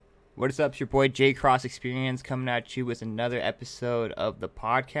What is up? It's your boy J Cross Experience coming at you with another episode of the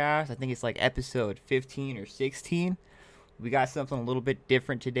podcast. I think it's like episode 15 or 16. We got something a little bit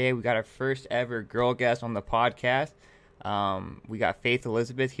different today. We got our first ever girl guest on the podcast. We got Faith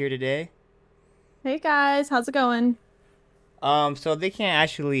Elizabeth here today. Hey guys, how's it going? So they can't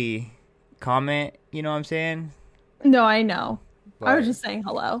actually comment, you know what I'm saying? No, I know. But, I was just saying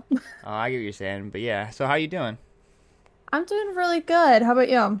hello. I get what you're saying, but yeah. So how you doing? I'm doing really good. How about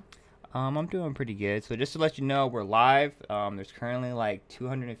you? I'm doing pretty good. So just to let you know, we're live. There's currently like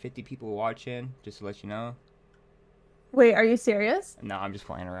 250 people watching, just to let you know. Wait, are you serious? No, I'm just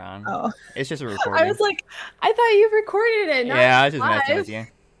playing around. Oh. It's just a recording. I was like, I thought you recorded it. Yeah, I was just live. messing with you.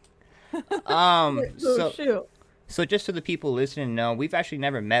 Shoot. So just so the people listening know, we've actually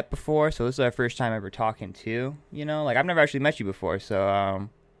never met before, so this is our first time ever talking too. You know, like I've never actually met you before, so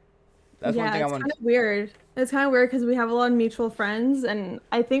that's one thing I want. Kind of weird. It's kind of weird because we have a lot of mutual friends, and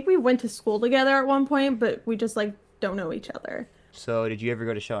I think we went to school together at one point, but we just like don't know each other. So did you ever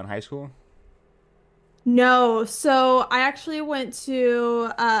go to show in high school? No, so I actually went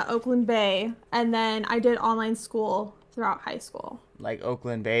to Oakland Bay, and then I did online school throughout high school. Like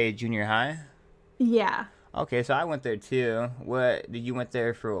Oakland Bay Junior High? Yeah. Okay, so I went there too. What did you went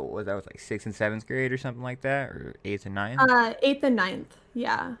there for? What was that? Was like 6th and 7th grade or something like that, or 8th and 9th? 8th and 9th.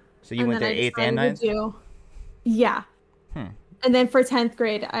 Yeah. So you went there 8th and 9th? Yeah. Hmm. And then for 10th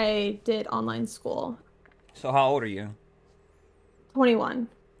grade, I did online school. So how old are you? 21.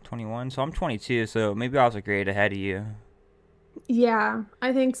 21. So I'm 22. So maybe I was a grade ahead of you. Yeah,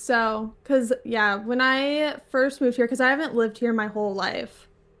 I think so. Because, yeah, when I first moved here, because I haven't lived here my whole life.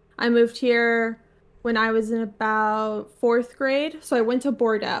 I moved here when I was in about 4th grade. So I went to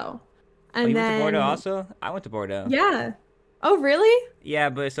Bordeaux. And you went to Bordeaux also? I went to Bordeaux. Yeah. Oh, really?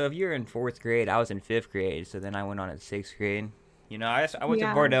 Yeah, but so if you're in 4th grade, I was in 5th grade. So then I went on in 6th grade. You know, I went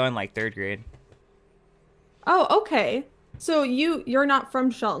to Bordeaux in like 3rd grade. Oh, okay. So you're not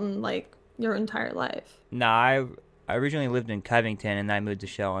from Shelton like your entire life? No, I originally lived in Covington, and I moved to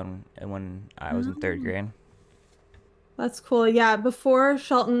Shelton when I was in 3rd grade. That's cool. Yeah, before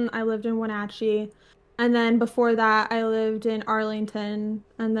Shelton, I lived in Wenatchee. And then before that, I lived in Arlington,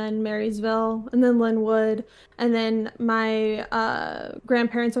 and then Marysville, and then Linwood. And then my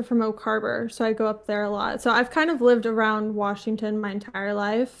grandparents are from Oak Harbor, so I go up there a lot. So I've kind of lived around Washington my entire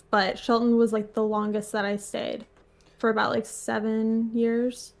life, but Shelton was like the longest that I stayed for about like 7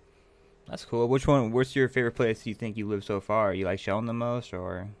 years. That's cool. What's your favorite place you think you lived so far? You like Shelton the most,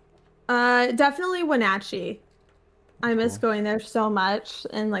 or? Definitely Wenatchee. I miss going there so much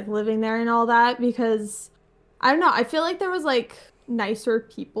and like living there and all that because I don't know, I feel like there was like nicer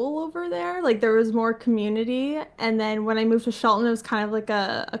people over there. Like there was more community. And then when I moved to Shelton, it was kind of like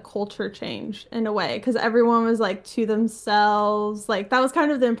a culture change in a way because everyone was like to themselves. Like that was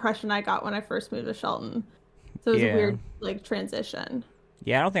kind of the impression I got when I first moved to Shelton. So it was a weird like transition.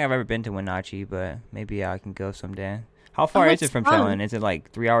 Yeah, I don't think I've ever been to Wenatchee, but maybe I can go someday. How far is it from Shelton? Is it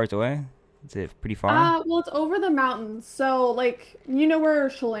like 3 hours away? Is it pretty far? Well, it's over the mountains. So, like, you know where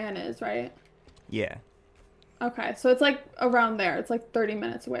Chelan is, right? Yeah. Okay, so it's like around there. It's like 30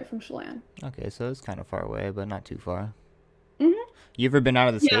 minutes away from Chelan. Okay, so it's kind of far away, but not too far. Mm-hmm. You ever been out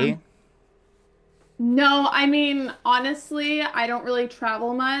of the state? No, I mean, honestly, I don't really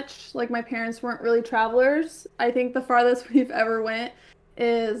travel much. Like, my parents weren't really travelers. I think the farthest we've ever went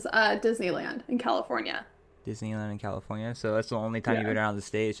is Disneyland in California. Disneyland in California, so that's the only time you've been out of the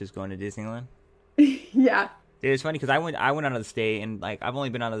state. It's just going to Disneyland. Yeah, Dude, it's funny because I went out of the state, and like I've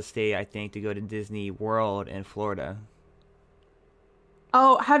only been out of the state I think to go to Disney World in Florida.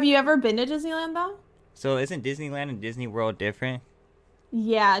 Oh, have you ever been to Disneyland though? So isn't Disneyland and Disney World different?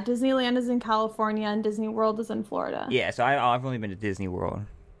 Yeah, Disneyland is in California and Disney World is in Florida. Yeah, so I've only been to Disney World.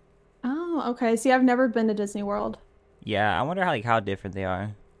 Oh, okay. See, I've never been to Disney World. Yeah, I wonder how different they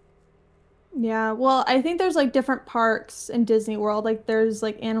are. Yeah, well, I think there's like different parks in Disney World. Like there's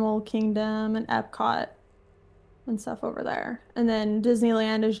like Animal Kingdom and Epcot and stuff over there. And then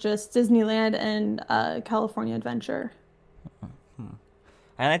Disneyland is just Disneyland and California Adventure.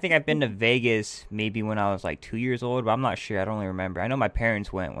 And I think I've been to Vegas maybe when I was like 2 years old, but I'm not sure. I don't really remember. I know my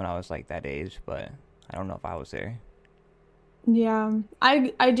parents went when I was like that age, but I don't know if I was there. Yeah,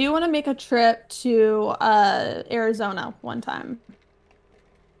 I do want to make a trip to Arizona one time.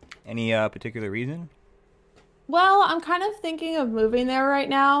 Any particular reason? Well, I'm kind of thinking of moving there right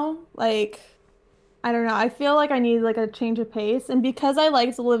now. Like, I don't know. I feel like I need like a change of pace. And because I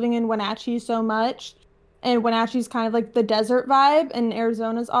liked living in Wenatchee so much, and Wenatchee's kind of like the desert vibe, and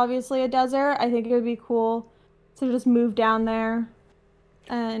Arizona's obviously a desert, I think it would be cool to just move down there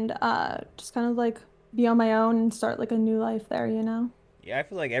and just kind of like be on my own and start like a new life there, you know? Yeah, I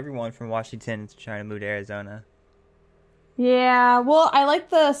feel like everyone from Washington is trying to move to Arizona. Yeah, well, I like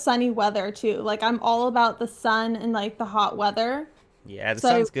the sunny weather too. Like I'm all about the sun and like the hot weather. Yeah, the So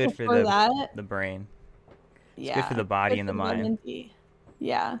I sun's good for prefer that. the brain. It's good for Yeah, the body good and for the the mind. vitamin D.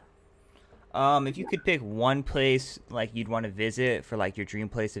 Yeah. If you could pick one place like you'd want to visit for like your dream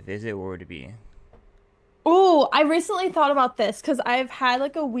place to visit, where would it be? Oh, I recently thought about this because I've had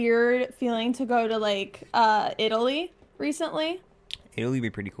like a weird feeling to go to like Italy recently. Italy would be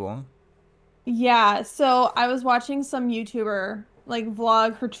pretty cool. Yeah, so I was watching some YouTuber like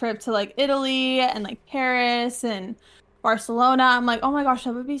vlog her trip to like Italy and like Paris and Barcelona. I'm like, oh my gosh,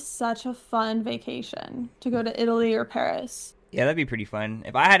 that would be such a fun vacation to go to Italy or Paris. Yeah, that'd be pretty fun.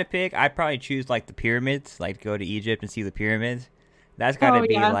 If I had to pick, I'd probably choose like the pyramids, like go to Egypt and see the pyramids. That's got to Oh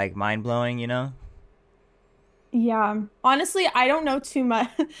be yeah. like mind blowing, you know? Yeah. Honestly, I don't know too much.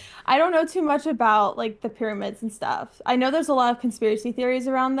 I don't know too much about like the pyramids and stuff. I know there's a lot of conspiracy theories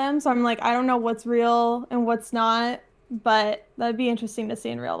around them, so I'm like, I don't know what's real and what's not, but that'd be interesting to see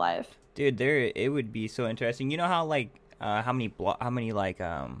in real life. Dude, there it would be so interesting. You know how like how many like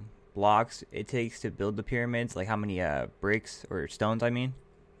blocks it takes to build the pyramids? Like how many bricks or stones, I mean?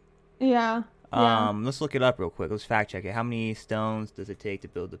 Yeah. Yeah. Let's look it up real quick. Let's fact check it. How many stones does it take to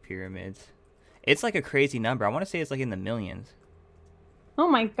build the pyramids? It's like a crazy number. I want to say it's like in the millions. Oh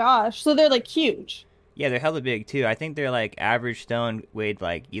my gosh. So they're like huge. Yeah, they're hella big too. I think they're like average stone weighed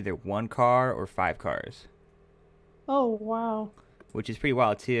like either one car or five cars, Oh wow. which is pretty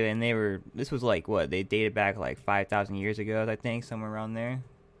wild too. And this was like what they dated back like 5,000 years ago, I think, somewhere around there.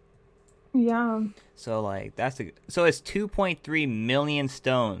 Yeah. So like so it's 2.3 million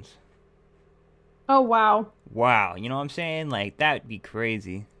stones. Oh wow. Wow, you know what I'm saying? Like that'd be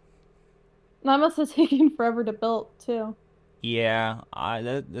crazy. That must have taken forever to build too. Yeah,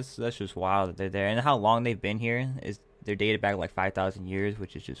 that's just wild that they're there, and how long they've been here is they're dated back like 5,000 years,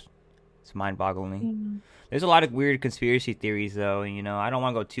 which is just it's mind-boggling. Yeah. There's a lot of weird conspiracy theories though, and I don't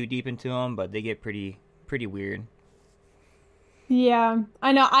want to go too deep into them, but they get pretty weird. Yeah,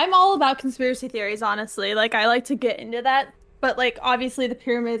 I know. I'm all about conspiracy theories, honestly. Like I like to get into that, but like obviously the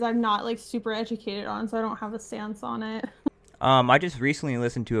pyramids I'm not like super educated on, so I don't have a stance on it. I just recently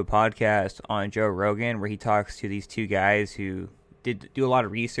listened to a podcast on Joe Rogan where he talks to these two guys who did do a lot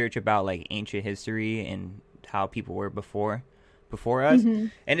of research about like ancient history and how people were before us. Hmm.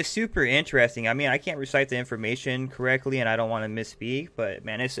 And it's super interesting. I mean, I can't recite the information correctly and I don't want to misspeak, but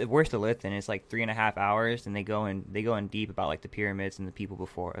man, it's worth the listen. It's like 3.5 hours and they go in deep about like the pyramids and the people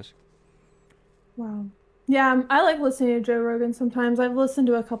before us. Wow. Yeah, I like listening to Joe Rogan sometimes. I've listened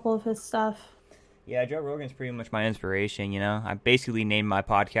to a couple of his stuff. Yeah, Joe Rogan's pretty much my inspiration. I basically named my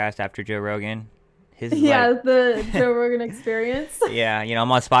podcast after Joe Rogan. His is Yeah, like the Joe Rogan experience. yeah,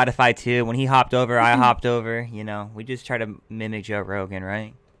 I'm on Spotify too. When he hopped over, I hopped over. We just try to mimic Joe Rogan,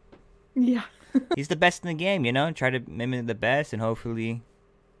 right? Yeah, He's the best in the game. Try to mimic the best and hopefully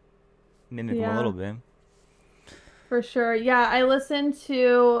mimic him a yeah, little bit. for sure. Yeah, I listened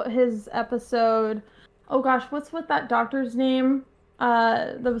to his episode. Oh gosh, what's with that doctor's name?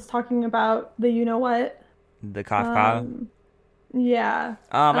 That was talking about the you know what? The Kafka. Um, yeah.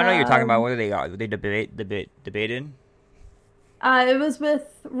 I know you're talking about Um, what are they are. They debated. it was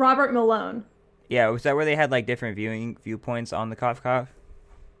with Robert Malone. Yeah, was that where they had like different viewpoints on the Kafka?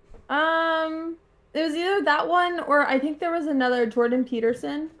 Um, it was either that one or I think there was another Jordan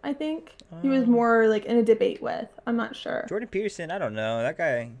Peterson, I think. He was Um, more like in a debate with. I'm not sure. Jordan Peterson. I don't know that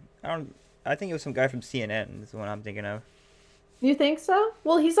guy. I don't. I think it was some guy from CNN. Is the one I'm thinking of. You think so?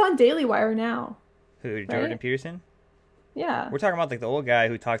 Well, he's on Daily Wire now, Who? Jordan right? Peterson? Yeah. We're talking about like the old guy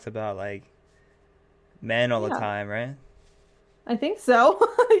who talks about like men all the Yeah. time, right? I think so.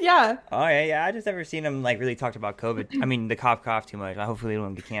 Yeah. Oh yeah, yeah. I just never seen him like really talked about COVID. I mean the cough too much. I hopefully it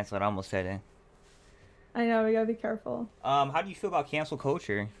won't get canceled. I almost said it. I know, we gotta be careful. How do you feel about cancel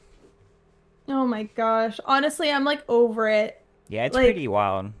culture? Oh my gosh. Honestly, I'm like over it. Yeah, it's Like, pretty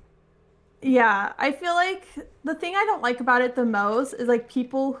wild. yeah, I feel like the thing I don't like about it the most is like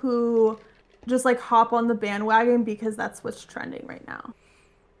people who just like hop on the bandwagon because that's what's trending right now.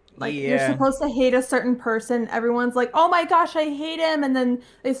 Like you're Yeah, supposed to hate a certain person. Everyone's like, "Oh my gosh, I hate him." And then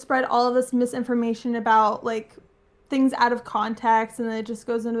they spread all of this misinformation about like things out of context and then it just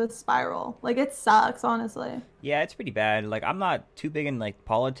goes into a spiral. Like it sucks, honestly. yeah, it's pretty bad. Like I'm not too big in like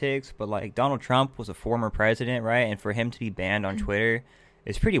politics, but like Donald Trump was a former president, right? And for him to be banned on Twitter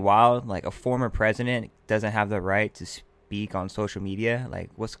is pretty wild. Like a former president doesn't have the right to speak on social media.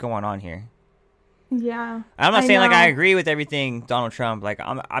 Like what's going on here? Yeah. I'm not I saying like I know. agree with everything Donald Trump. Like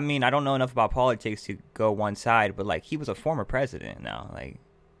I mean I don't know enough about politics to go one side, but like he was a former president now. Like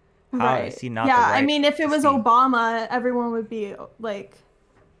How is Right. he not Yeah, the I right mean, if it to was speak? Obama, everyone would be like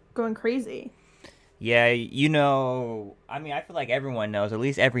going crazy. Yeah, I mean, I feel like everyone knows, at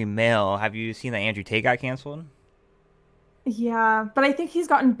least every male. Have you seen that Andrew Tate got canceled? Yeah, but I think he's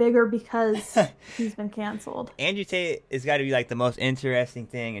gotten bigger because he's been canceled. Andrew Tate has got to be like the most interesting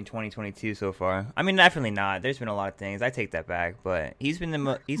thing in 2022 so far. I mean, definitely not. There's been a lot of things. I take that back, but he's been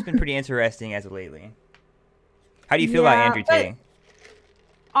pretty interesting as of lately. How do you feel about Yeah, Andrew but Tate?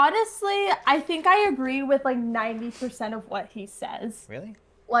 honestly, I think I agree with like 90% of what he says. Really?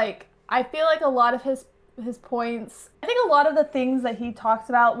 Like, I feel like a lot of his points, I think a lot of the things that he talks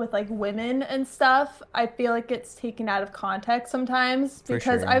about with like women and stuff, I feel like it's taken out of context sometimes For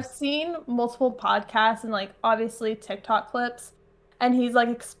because sure. I've seen multiple podcasts and like obviously TikTok clips and he's like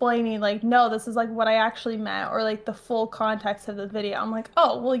explaining like no, this is like what I actually meant or like the full context of the video. I'm like,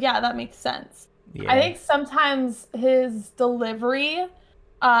 "Oh, well yeah, that makes sense." I Yeah. think sometimes his delivery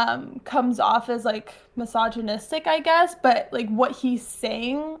comes off as like misogynistic, I guess, but like what he's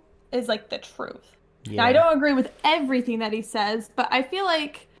saying is like the truth. Now, I Yeah. don't agree with everything that he says, but I feel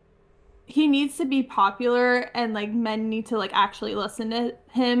like he needs to be popular and like men need to like actually listen to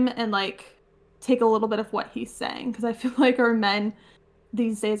him and like take a little bit of what he's saying because I feel like our men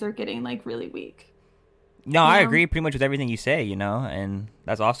these days are getting like really weak, No, you I know? agree pretty much with everything you say, and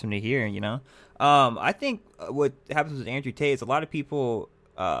that's awesome to hear. I think what happens with Andrew Tate is a lot of people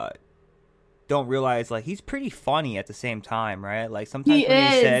don't realize like he's pretty funny at the same time, right? Like He sometimes when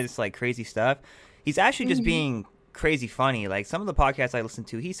he is. says like crazy stuff, he's actually just Mhm. being crazy funny. Like some of the podcasts I listen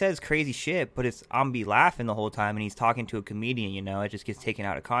to, he says crazy shit, but it's I'm be laughing the whole time, and he's talking to a comedian. It just gets taken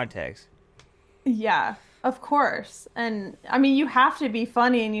out of context. Yeah, of course. And I mean, you have to be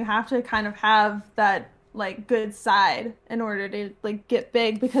funny and you have to kind of have that like good side in order to like get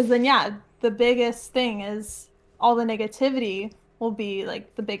big because then yeah, the biggest thing is all the negativity will be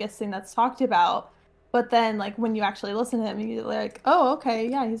like the biggest thing that's talked about. But then like when you actually listen to him, you're like, "Oh, okay,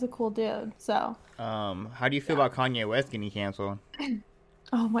 yeah, he's a cool dude." So, How do you feel yeah. about Kanye West getting canceled?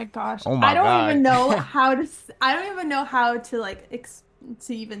 Oh my gosh. Oh I my don't god. even know how to I don't even know how to like ex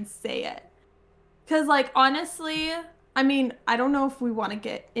to even say it. Because, like, honestly, I mean, I don't know if we want to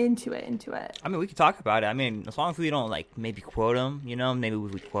get into it. I mean, we could talk about it. I mean, as long as we don't like maybe quote him, maybe we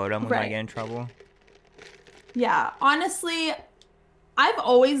would quote him, we might Right. get in trouble. Yeah. Honestly, I've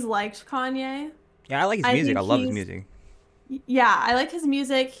always liked Kanye. Yeah, I like his I music. I think love his he's, music. yeah, I like his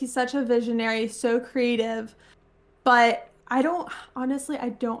music. He's such a visionary, so creative. But honestly, I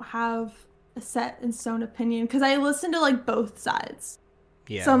don't have a set in stone opinion because I listen to like both sides.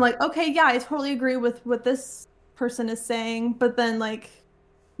 So Yeah. I'm like, okay, yeah, I totally agree with what this person is saying, but then like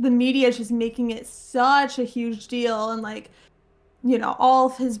the media is just making it such a huge deal and like, all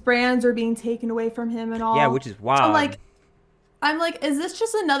of his brands are being taken away from him and Yeah, all. which is So wild. I'm like, is this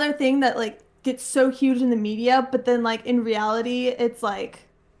just another thing that like gets so huge in the media, but then like in reality, it's like,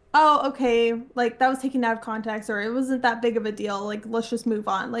 oh, okay, like that was taken out of context or it wasn't that big of a deal. Like, let's just move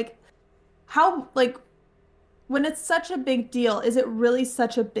on. Like, how, like, when it's such a big deal, is it really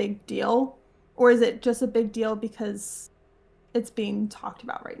such a big deal? Or is it just a big deal because it's being talked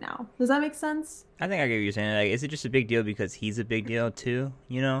about right now? Does that make sense? I think I get what you're saying. Like, is it just a big deal because he's a big deal too?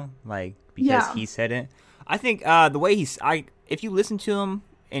 Like because Yeah. he said it. I think the way if you listen to him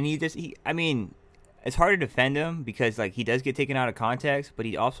and I mean, it's hard to defend him because like he does get taken out of context, but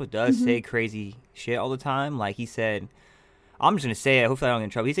he also does Hmm. say crazy shit all the time. Like he said, I'm just gonna say it. Hopefully, I don't get in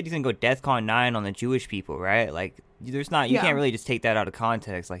trouble. He said he's gonna go DEFCON 9 on the Jewish people, right? Like, you can't Yeah. really just take that out of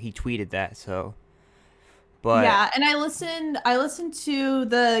context. Like he tweeted that, so. But Yeah, and I listened to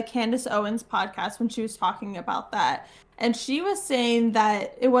the Candace Owens podcast when she was talking about that. And she was saying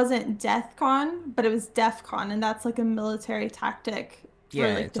that it wasn't DEFCON, but it was DEFCON, and that's like a military tactic for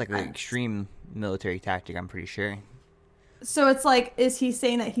yeah, like it's like an defense. extreme military tactic. I'm pretty sure. So it's like, is he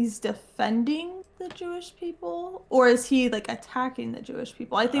saying that he's defending the Jewish people, or is he like attacking the Jewish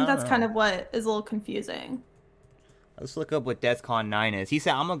people? I I think don't that's kind know. of what is a little confusing. Let's look up what DEFCON 9 is. He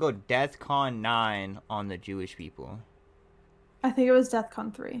said, "I'm gonna go DEFCON 9 on the Jewish people." I think it was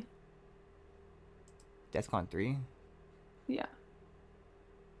DEFCON 3. DEFCON 3. Yeah.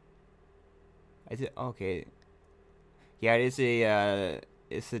 Is it okay? Yeah,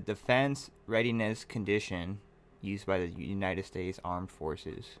 it's a defense readiness condition used by the United States Armed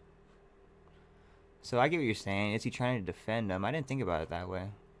Forces. So I get what you're saying. Is he trying to defend them? I didn't think about it that way.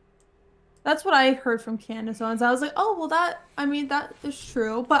 That's what I heard from Candace Owens. I was like, oh, well, I mean, that is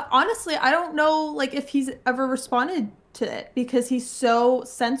true. But honestly, I don't know, like, if he's ever responded to it because he's so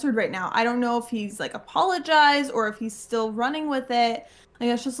censored right now. I don't know if he's, like, apologized or if he's still running with it. Like,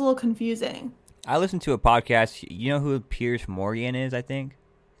 it's just a little confusing. I listened to a podcast. You know who Piers Morgan is? I think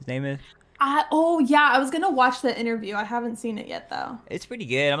his name is. Oh yeah, I was gonna watch the interview. I haven't seen it yet though. It's pretty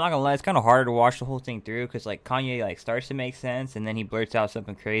good. I'm not gonna lie. It's kind of harder to watch the whole thing through because like Kanye like starts to make sense and then he blurts out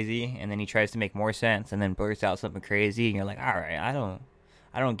something crazy and then he tries to make more sense and then blurts out something crazy and you're like, all right,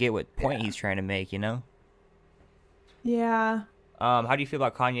 I don't get what point he's trying to make, you know? Yeah. How do you feel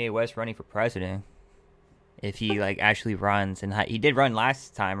about Kanye West running for president? If he like actually runs and he did run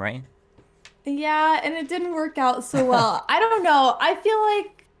last time, right? Yeah, and it didn't work out so well. I don't know. I feel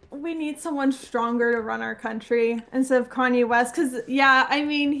like we need someone stronger to run our country instead of Kanye West. Because, yeah, I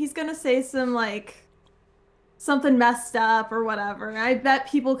mean, he's going to say some, like, something messed up or whatever. I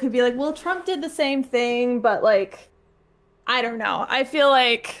bet people could be like, well, Trump did the same thing, but, like, I don't know. I feel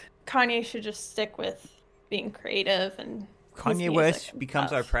like Kanye should just stick with being creative and Kanye West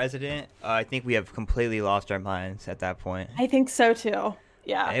becomes our president. I think we have completely lost our minds at that point. I think so, too.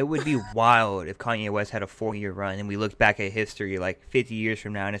 Yeah. It would be wild if Kanye West had a 4-year run and we look back at history like 50 years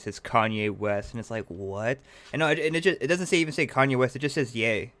from now and it says Kanye West and it's like, what? And no, it doesn't say even say Kanye West. It just says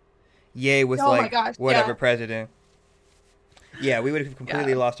Ye. Ye was like, gosh, whatever, president. Yeah, we would have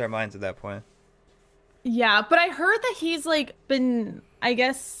completely lost our minds at that point. Yeah, but I heard that he's like been, I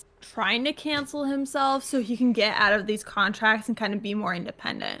guess, trying to cancel himself so he can get out of these contracts and kind of be more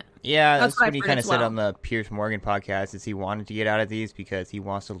independent. Yeah, that's what he kind of said on the Piers Morgan podcast is he wanted to get out of these because he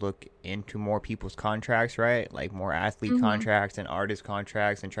wants to look into more people's contracts, right? Like more athlete contracts and artist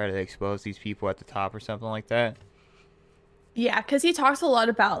contracts and try to expose these people at the top or something like that. Yeah, because he talks a lot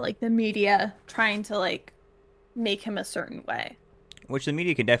about like the media trying to like make him a certain way. Which the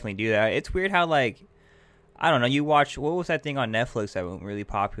media can definitely do that. It's weird how like, I don't know, you watch, what was that thing on Netflix that went really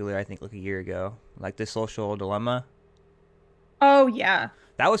popular, I think like a year ago? Like The Social Dilemma? Oh, yeah.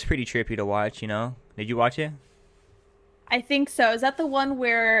 That was pretty trippy to watch, you know? Did you watch it? I think so. Is that the one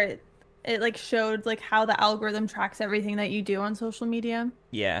where it like showed like how the algorithm tracks everything that you do on social media?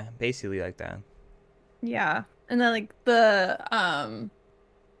 Yeah, basically like that. Yeah. And then like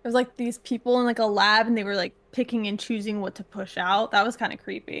there's like these people in like a lab and they were like picking and choosing what to push out. That was kind of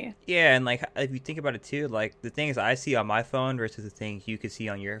creepy. Yeah, and like if you think about it too, like the things I see on my phone versus the things you could see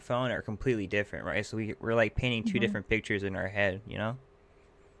on your phone are completely different, right? So we're like painting two different pictures in our head, you know?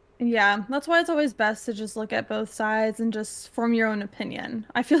 Yeah, that's why it's always best to just look at both sides and just form your own opinion.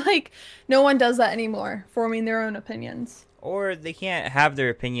 I feel like no one does that anymore, forming their own opinions. Or they can't have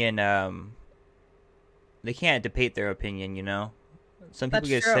their opinion, they can't debate their opinion, you know? Some people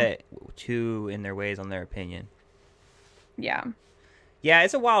get set too in their ways on their opinion. Yeah. Yeah,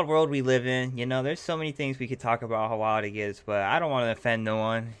 it's a wild world we live in, you know? There's so many things we could talk about how wild it gets, but I don't want to offend no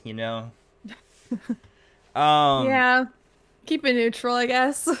one, you know? Yeah. Keep it neutral, I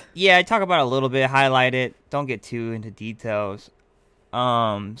guess. Yeah, I talk about it a little bit, highlight it. Don't get too into details.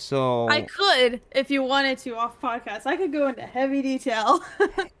 So I could, if you wanted to, off podcast. I could go into heavy detail.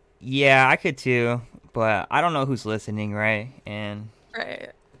 Yeah, I could too, but I don't know who's listening, right? And right.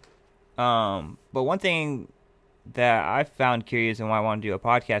 But one thing that I found curious and why I want to do a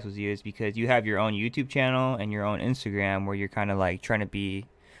podcast with you is because you have your own YouTube channel and your own Instagram where you're kind of like trying to be,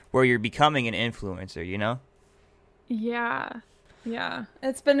 where you're becoming an influencer, you know? Yeah. Yeah.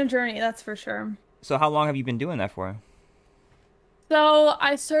 It's been a journey, that's for sure. So how long have you been doing that for? So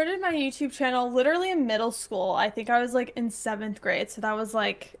I started my YouTube channel literally in middle school. I think I was like in 7th grade. So that was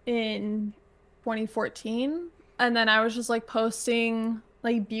like in 2014. And then I was just like posting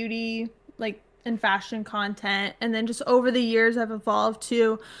like beauty, like and fashion content. And then just over the years, I've evolved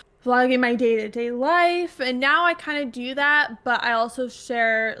to vlogging my day-to-day life. And now I kind of do that, but I also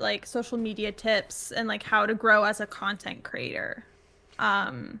share like social media tips and like how to grow as a content creator.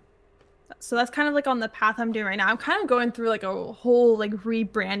 So that's kind of like on the path I'm doing right now. I'm kind of going through like a whole like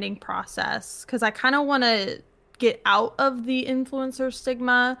rebranding process because I kind of want to get out of the influencer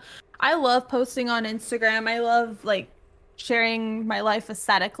stigma. I love posting on Instagram. I love like sharing my life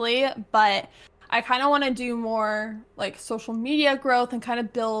aesthetically, but I kind of want to do more like social media growth and kind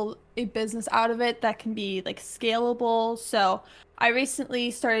of build a business out of it that can be like scalable. So I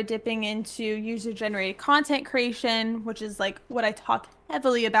recently started dipping into user-generated content creation, which is like what I talk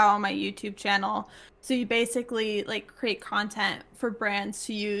heavily about on my YouTube channel. So you basically like create content for brands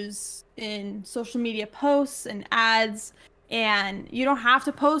to use in social media posts and ads, and you don't have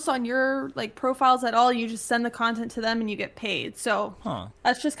to post on your like profiles at all. You just send the content to them and you get paid. So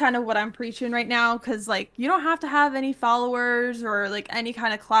that's just kind of what I'm preaching right now, because like you don't have to have any followers or like any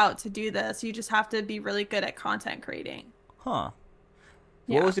kind of clout to do this. You just have to be really good at content creating. What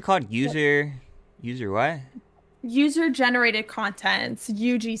was it called? User what? User generated content. It's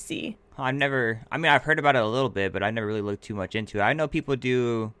UGC. I've heard about it a little bit, but I never really looked too much into it. I know people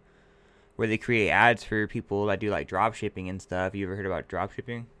do where they create ads for people that do like drop shipping and stuff. You ever heard about drop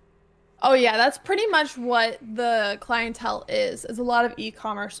shipping? Oh yeah, that's pretty much what the clientele is a lot of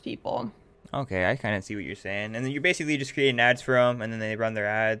e-commerce people. Okay, I kind of see what you're saying. And then you're basically just creating ads for them, and then they run their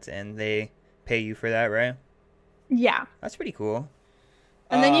ads, and they pay you for that, right? Yeah. That's pretty cool.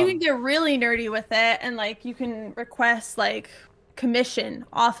 And then you can get really nerdy with it and like you can request like commission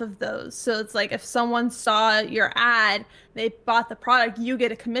off of those. So it's like if someone saw your ad, they bought the product, you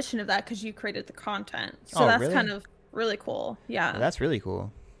get a commission of that because you created the content. So Oh, that's really? kind of really cool. Yeah. That's really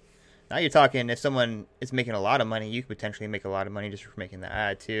cool. Now you're talking, if someone is making a lot of money, you could potentially make a lot of money just for making the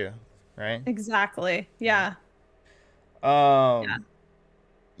ad too, right? Exactly. Yeah. Yeah. Um,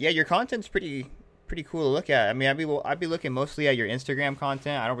 yeah, your content's pretty cool to look at. I mean, I'd be looking mostly at your Instagram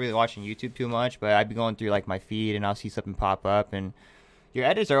content. I don't really watch on YouTube too much, but I'd be going through like my feed and I'll see something pop up, and your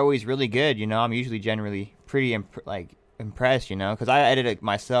edits are always really good. You know, I'm usually generally pretty impressed. You know, because I edit it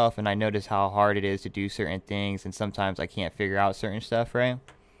myself and I notice how hard it is to do certain things, and sometimes I can't figure out certain stuff, right?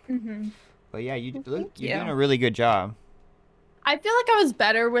 Mm-hmm. But yeah, Well, you're thank doing you. a really good job. I feel like I was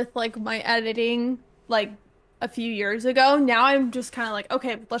better with like my editing like a few years ago. Now I'm just kind of like,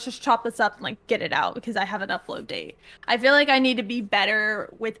 okay, let's just chop this up and like get it out because I have an upload date. I feel like I need to be better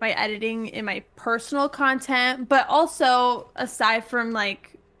with my editing in my personal content, but also aside from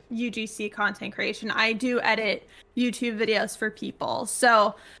like UGC content creation, I do edit YouTube videos for people.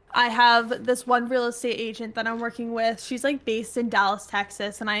 So I have this one real estate agent that I'm working with. She's like based in Dallas,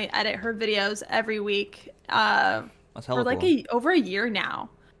 Texas, and I edit her videos every week. That's For hella like cool. a over a year now.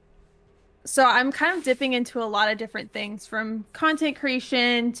 So I'm kind of dipping into a lot of different things from content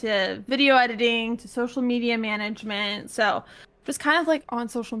creation to video editing to social media management. So just kind of like on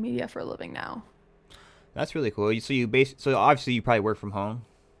social media for a living now. That's really cool. So obviously you probably work from home,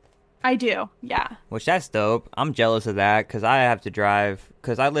 I do. Yeah. which that's dope. I'm jealous of that because I have to drive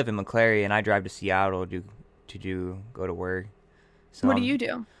because I live in McClary and I drive to Seattle to go to work. So What do you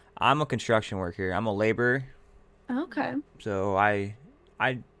do? I'm a construction worker. I'm a laborer, Okay. so I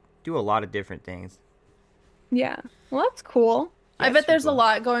do a lot of different things. Yeah. Well, that's cool. Yeah, I it's bet super there's a cool.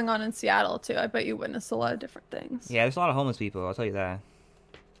 lot going on in Seattle too. I bet you witnessed a lot of different things. Yeah, there's a lot of homeless people. I'll tell you that.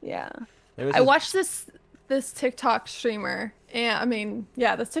 Yeah. There was I this. watched this TikTok streamer, and I mean,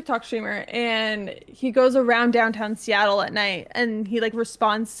 yeah, this TikTok streamer, and he goes around downtown Seattle at night, and he like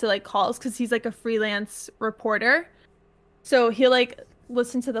responds to like calls because he's like a freelance reporter. So he'll like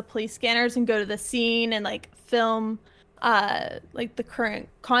listen to the police scanners and go to the scene and like film like the current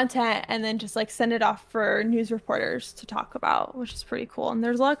content and then just like send it off for news reporters to talk about, which is pretty cool. And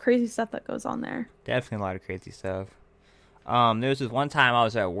there's a lot of crazy stuff that goes on there. Definitely a lot of crazy stuff. There was this one time I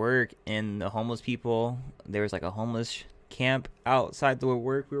was at work and the homeless people. There was like a homeless camp outside the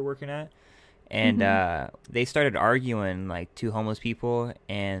work we were working at, and Hmm. they started arguing, like two homeless people,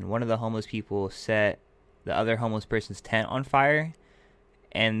 and one of the homeless people set the other homeless person's tent on fire,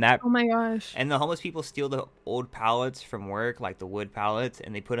 and that Oh my gosh. and the homeless people steal the old pallets from work, like the wood pallets,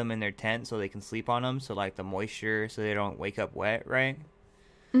 and they put them in their tent so they can sleep on them, so like the moisture, so they don't wake up wet, right?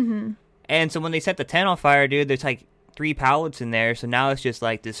 Hmm. And so when they set the tent on fire, dude, there's like three pallets in there. So now it's just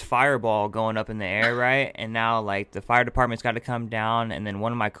like this fireball going up in the air, right? And now like the fire department's got to come down. And then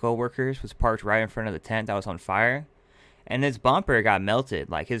one of my coworkers was parked right in front of the tent that was on fire. And his bumper got melted.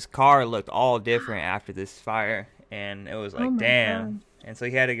 Like his car looked all different after this fire. And it was Oh like, my damn. God. And so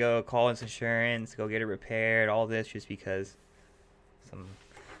he had to go call his insurance, go get it repaired, all this just because some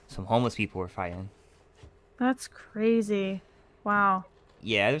some homeless people were fighting. That's crazy. Wow.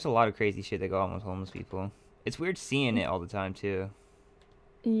 Yeah, there's a lot of crazy shit that go on with homeless people. It's weird seeing it all the time too.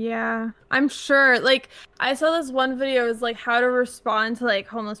 Yeah, I'm sure. Like, I saw this one video, it was like how to respond to like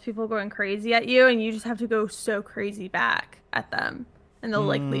homeless people going crazy at you, and you just have to go so crazy back at them, and they'll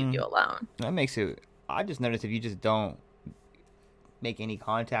like leave you Mm, alone. that makes it. I just noticed if you just don't make any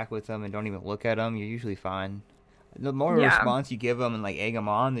contact with them and don't even look at them, you're usually fine. The more Yeah, response you give them and like egg them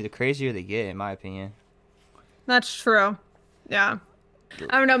on, the crazier they get, in my opinion. that's true. Yeah.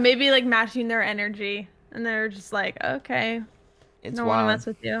 I don't know, maybe like matching their energy, and they're just like, okay, It's don't want to wild. mess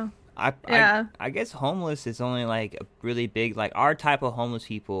with you. I, I, Yeah. I guess homeless is only like a really big, like our type of homeless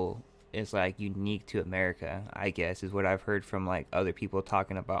people is like unique to America, I guess, is what I've heard from like other people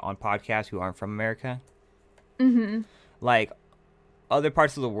talking about on podcasts who aren't from America. Mm-hmm. Like other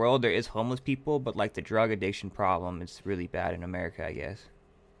parts of the world, there is homeless people, but like the drug addiction problem is really bad in America, I guess.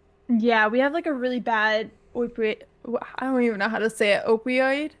 Yeah, we have like a really bad opioid, I don't even know how to say it,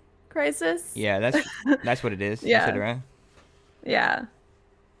 opioid crisis. Yeah, that's what it is. You said it Yeah. right. Yeah.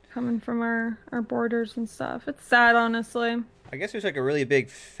 Coming from our borders and stuff. It's sad, honestly. I guess there's like a really big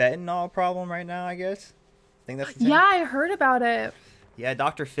fentanyl problem right now, I guess. I think that's the Yeah, term. I heard about it. Yeah,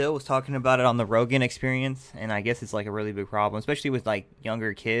 Dr. Phil was talking about it on the Rogan Experience, and I guess it's like a really big problem, especially with like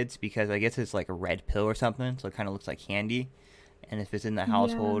younger kids, because I guess it's like a red pill or something, so it kind of looks like candy. And if it's in the Yeah.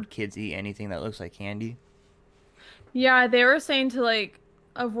 household, kids eat anything that looks like candy. Yeah, they were saying to like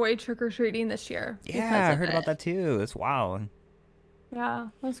avoid trick-or-treating this year because Yeah, I of heard about it. that too. That's wild. Yeah,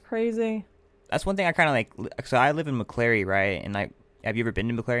 that's crazy. That's one thing I kind of like. So I live in McClary, right? And like, have you ever been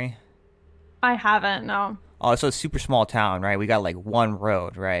to McClary? I haven't, no. Oh, so it's a super small town, right? We got like one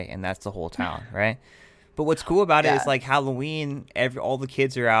road, right? And that's the whole town, right? But what's cool about it is Yeah. like Halloween, all the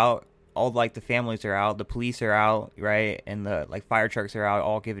kids are out, all like the families are out, the police are out, right? And the like fire trucks are out,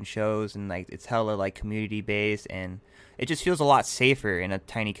 all giving shows, and like it's hella like community based, and it just feels a lot safer in a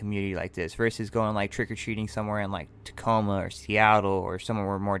tiny community like this versus going like trick or treating somewhere in like Tacoma or Seattle or somewhere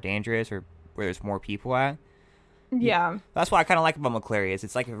where more dangerous or where there's more people at. Yeah, Yeah. that's what I kind of like about McClary is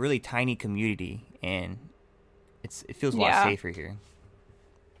it's like a really tiny community, and it feels a lot Yeah. safer here.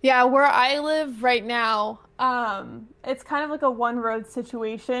 Yeah, where I live right now, it's kind of like a one road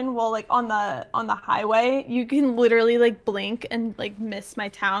situation. Well, like on the highway, you can literally like blink and like miss my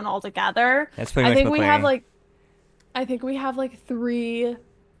town altogether. That's pretty I much think we have McClary. like I think we have like three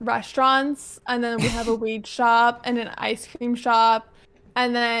restaurants, and then we have a weed shop and an ice cream shop,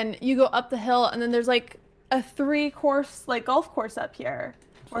 and then you go up the hill, and then there's like a three course like golf course up here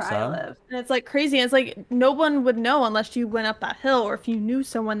where What's I up? live. And it's like crazy. It's like no one would know unless you went up that hill or if you knew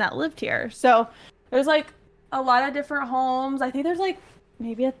someone that lived here. So there's like a lot of different homes. I think there's like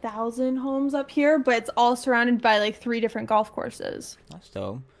maybe 1,000 homes up here, but it's all surrounded by like three different golf courses. That's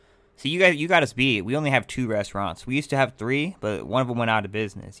dope. So you got us beat. We only have two restaurants. We used to have three, but one of them went out of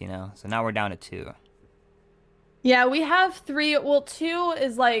business. So now we're down to two. Yeah, we have three. Well, two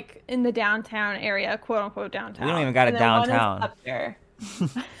is like in the downtown area, quote unquote We don't even downtown. got a And then one is downtown. up there.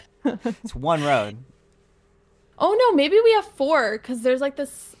 It's one road. Oh no, maybe we have four because there's like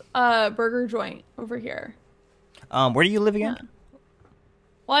this burger joint over here. Where do you live Yeah. again?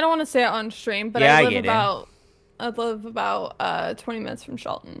 Well, I don't want to say it on stream, but Yeah, I get it. I live about 20 minutes from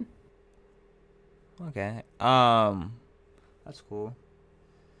Shelton. Okay. That's cool.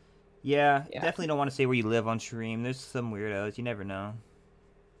 Yeah, Yeah. definitely don't want to say where you live on stream. There's some weirdos. You never know.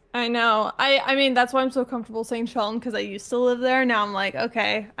 I know. I mean that's why I'm so comfortable saying Shelton because I used to live there. Now I'm like,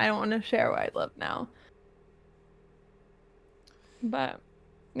 okay, I don't want to share where I live now. But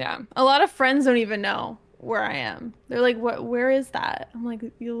yeah, a lot of friends don't even know where I am. They're like, "What? Where is that?" I'm like,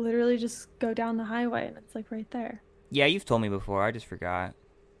 "You literally just go down the highway and it's like right there." Yeah, you've told me before. I just forgot.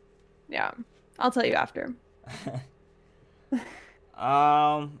 Yeah, I'll tell you after.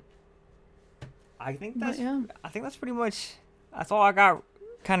 Um, I think But that's yeah, I think that's pretty much that's all I got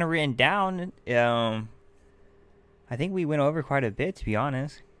kind of written down. I think we went over quite a bit, to be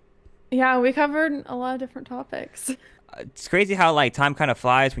honest. yeah, we covered a lot of different topics. It's crazy how like time kind of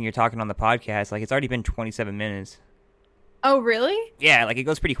flies when you're talking on the podcast. Like it's already been 27 minutes. Oh, really? Yeah, like it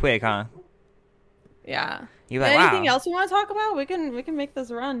goes pretty quick, huh? Yeah. You're like, Anything wow. else you want to talk about? We can make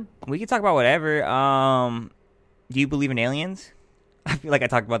this run. We can talk about whatever. Do you believe in aliens? I feel like I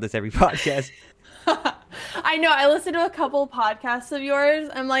talk about this every podcast. I know. I listened to a couple podcasts of yours.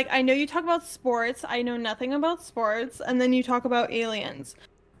 I'm like, I know you talk about sports. I know nothing about sports. And then you talk about aliens.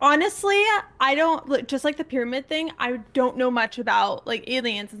 Honestly, I don't just like the pyramid thing. I don't know much about like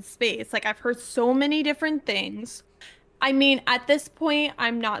aliens and space. Like I've heard so many different things. I mean, at this point,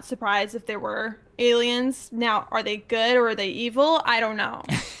 I'm not surprised if there were aliens. Now, are they good or are they evil? I don't know.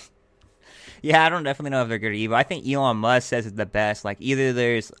 Yeah, I don't definitely know if they're good or evil. I think Elon Musk says it the best. Like either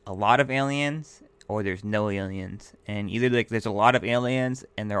there's a lot of aliens or there's no aliens, and either like there's a lot of aliens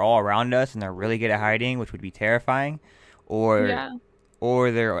and they're all around us and they're really good at hiding, which would be terrifying, or Yeah. or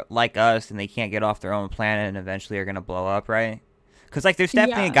they're like us and they can't get off their own planet and eventually are gonna blow up, right? Because like there's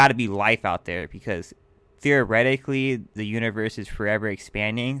definitely Yeah. got to be life out there because theoretically the universe is forever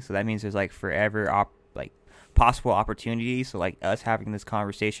expanding, so that means there's like forever like possible opportunities. So like us having this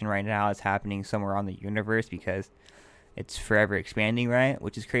conversation right now is happening somewhere on the universe because it's forever expanding, right?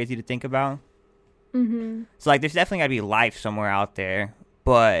 Which is crazy to think about. Mm-hmm. So like there's definitely got to be life somewhere out there,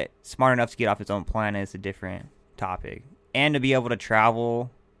 but smart enough to get off its own planet is a different topic. And to be able to travel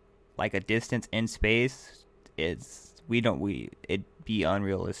like a distance in space is it'd be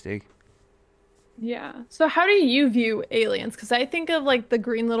unrealistic. Yeah. So how do you view aliens? Because I think of like the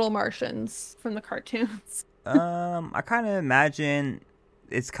green little Martians from the cartoons. I kind of imagine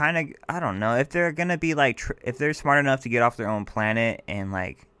it's kind of I don't know if they're gonna be like if they're smart enough to get off their own planet and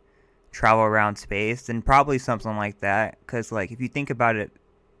like travel around space, then probably something like that. Because like if you think about it,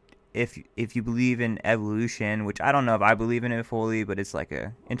 if you believe in evolution, which I don't know if I believe in it fully, but it's like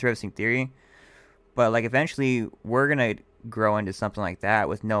a interesting theory. But like eventually we're gonna grow into something like that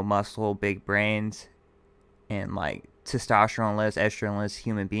with no muscle, big brains, and like testosterone-less, estrogen-less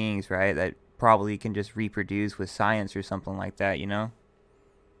human beings, right? That probably can just reproduce with science or something like that, you know?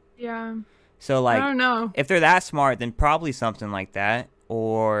 Yeah. So I like, don't know. if they're that smart, then probably something like that.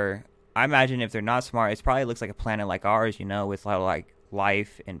 Or I imagine if they're not smart, it probably looks like a planet like ours, you know, with a lot of like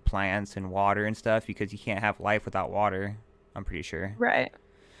life and plants and water and stuff, because you can't have life without water, I'm pretty sure. Right. Yeah.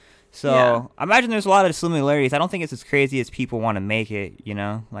 So I imagine there's a lot of similarities. I don't think it's as crazy as people want to make it, you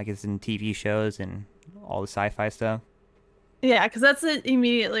know, like it's in TV shows and all the sci-fi stuff. Yeah, because that's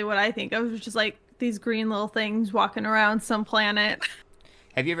immediately what I think of, just like these green little things walking around some planet.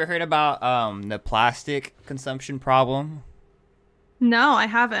 Have you ever heard about the plastic consumption problem? No, I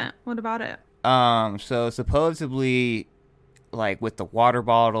haven't. What about it? So supposedly, like with the water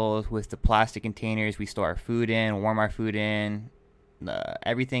bottles, with the plastic containers we store our food in, warm our food in,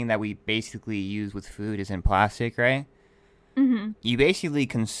 everything that we basically use with food is in plastic, right? Mm-hmm. You basically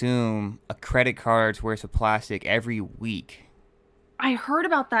consume a credit card's worth of plastic every week, I heard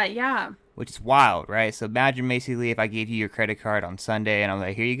about that, yeah. which is wild, right? So imagine basically if I gave you your credit card on Sunday and I'm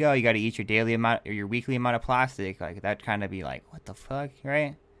like, here you go, you got to eat your daily amount or your weekly amount of plastic. Like that kind of be like, what the fuck,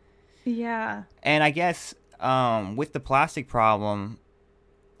 right? Yeah. And I guess with the plastic problem,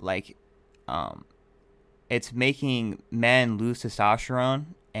 like it's making men lose testosterone,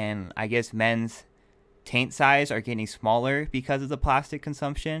 and I guess men's taint size are getting smaller because of the plastic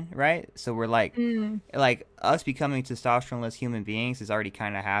consumption, right? So we're like us becoming testosterone-less human beings is already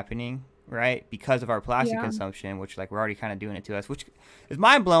kind of happening, right? Because of our plastic Yeah. consumption, which like we're already kind of doing it to us, which is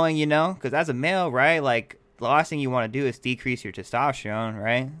mind-blowing, you know, because as a male, right, like the last thing you want to do is decrease your testosterone,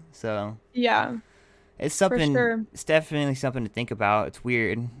 right? So Yeah, it's for something, sure. it's definitely something to think about. It's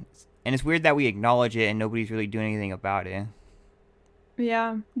weird. And it's weird that we acknowledge it and nobody's really doing anything about it.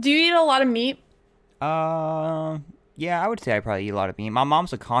 Yeah. Do you eat a lot of meat? Yeah, I would say I probably eat a lot of meat. My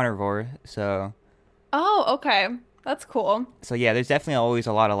mom's a carnivore, so Oh, okay. That's cool. yeah, there's definitely always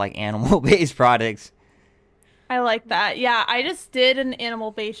a lot of like animal-based products. I like that. Yeah, I just did an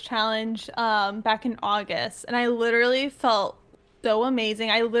animal-based challenge back in August, and I literally felt so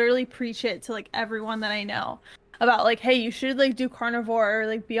amazing. I literally preach it to like everyone that I know about like, hey, you should like do carnivore or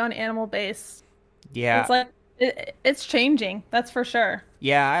like be on animal-based. Yeah, It's like it's changing. That's for sure.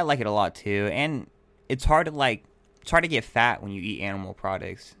 yeah, I like it a lot too. And it's hard to like, it's hard to get fat when you eat animal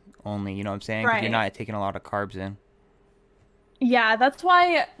products only. You know what I'm saying? 'Cause you're Right. not taking a lot of carbs in. Yeah, that's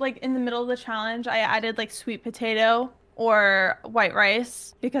why like in the middle of the challenge, I added like sweet potato or white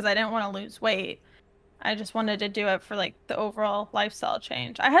rice because I didn't want to lose weight. I just wanted to do it for like the overall lifestyle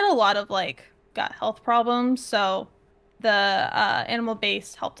change. I had a lot of like gut health problems, so the animal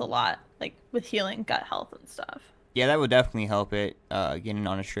based helped a lot, like with healing gut health and stuff. Yeah, that would definitely help it. Getting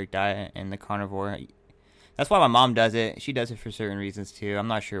on a strict diet and the carnivore. That's why my mom does it. She does it for certain reasons too. I'm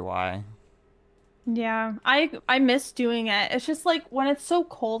not sure why. Yeah, I miss doing it. It's just like when it's so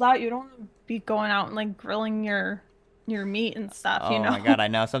cold out, you don't want to be going out and like grilling your meat and stuff, you Oh know? my god, I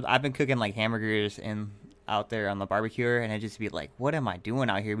know. I've been cooking like hamburgers in out there on the barbecue, and it just be like, what am I doing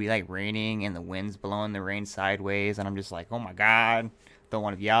out here? It'd be like raining and the wind's blowing the rain sideways, and I'm just like, oh my god, don't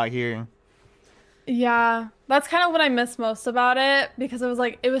want to be out here. Yeah, that's kind of what I miss most about it because it was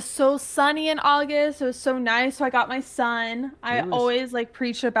like it was so sunny in August. It was so nice. So I got my sun. I It was, always like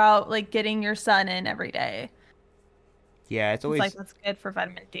preach about like getting your sun in every day. yeah, It's like that's good for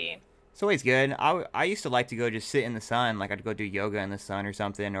vitamin D. it's always good. I used to like to go just sit in the sun, like I'd go do yoga in the sun or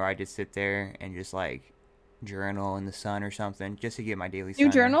something, or I just sit there and just like journal in the sun or something, just to get my daily You sun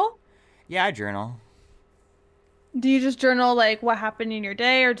in. journal? Yeah, I journal. Do you just journal like what happened in your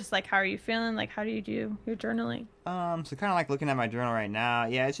day or just like how are you feeling? Like how do you do your journaling? So kind of like looking at my journal right now.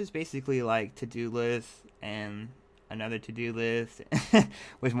 Yeah, it's just basically like to-do list and another to-do list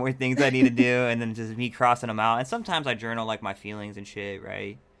with more things I need to do, and then just me crossing them out. And sometimes I journal like my feelings and shit,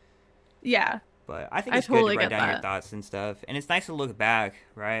 right? Yeah, But I think I it's good totally to write get down your that. thoughts and stuff. And it's nice to look back,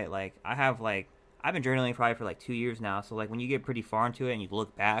 right? Like I've been journaling probably for like 2 years now. So like when you get pretty far into it and you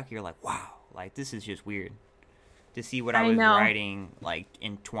look back, you're like, wow, like this is just weird to see what I I was know. writing like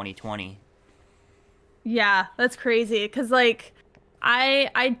in 2020. Yeah, that's crazy because like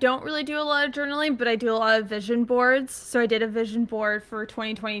I don't really do a lot of journaling, but I do a lot of vision boards. So I did a vision board for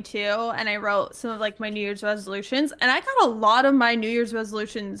 2022 and I wrote some of like my New Year's resolutions and I got a lot of my New Year's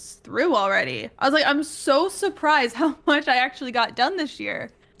resolutions through already. I was like, I'm so surprised how much I actually got done this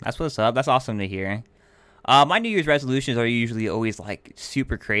year. That's what's up. That's awesome to hear. My New Year's resolutions are usually always like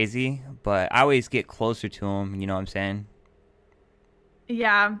super crazy, but I always get closer to them. You know what I'm saying?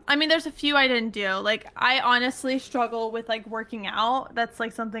 Yeah. I mean, there's a few I didn't do. Like, I honestly struggle with like working out. That's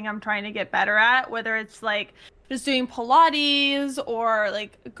like something I'm trying to get better at, whether it's like just doing Pilates or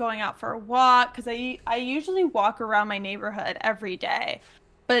like going out for a walk because I usually walk around my neighborhood every day.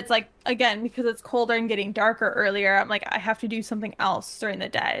 But it's like again, because it's colder and getting darker earlier, I'm like I have to do something else during the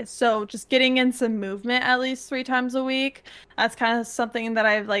day. So just getting in some movement at least 3 times a week. That's kind of something that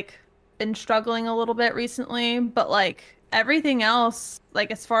I've like been struggling a little bit recently, but like everything else,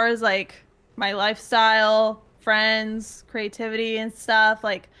 like as far as like my lifestyle, friends, creativity and stuff,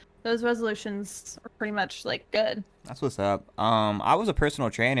 like those resolutions are pretty much like good. That's what's up. I was a personal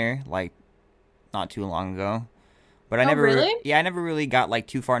trainer like not too long ago, but Oh, really? I never really got like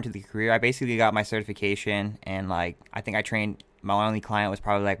too far into the career. I basically got my certification, and like I think I trained. My only client was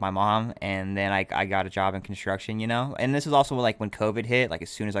probably like my mom, and then I got a job in construction, you know. And this is also like when COVID hit, like as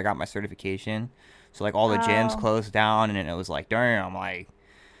soon as I got my certification, so like all the gyms Oh, closed down, and it was like, darn, I'm like,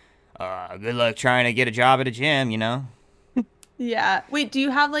 good luck trying to get a job at a gym, you know. yeah. Wait, do you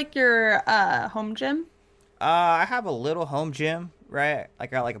have like your home gym? I have a little home gym, right? I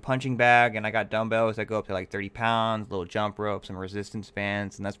got like a punching bag, and I got dumbbells that go up to like 30 pounds, little jump rope, some resistance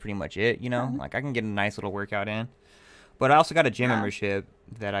bands, and that's pretty much it, you know? Okay. Like I can get a nice little workout in. But I also got a gym Yeah. membership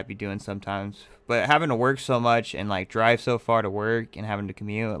that I'd be doing sometimes. But having to work so much and like drive so far to work and having to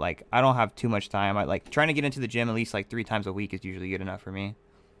commute, like I don't have too much time. I like trying to get into the gym at least like 3 times a week is usually good enough for me.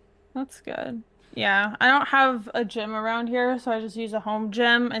 That's good. Yeah, I don't have a gym around here, so I just use a home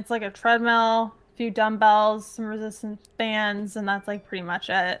gym. It's like a treadmill, a few dumbbells, some resistance bands, and that's like pretty much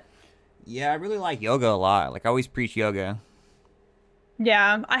it. Yeah, I really like yoga a lot. Like I always preach yoga.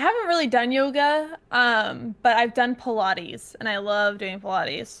 Yeah, I haven't really done yoga, but I've done Pilates, and I love doing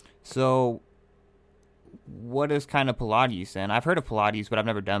Pilates. So what is kind of Pilates then? I've heard of Pilates, but I've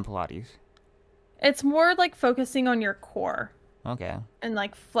never done Pilates. It's more like focusing on your core Okay. and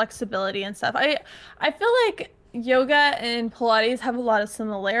like flexibility and stuff. I feel like yoga and Pilates have a lot of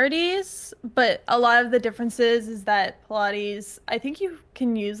similarities, but a lot of the differences is that Pilates, I think you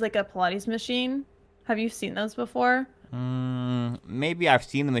can use like a Pilates machine. Have you seen those before? Maybe I've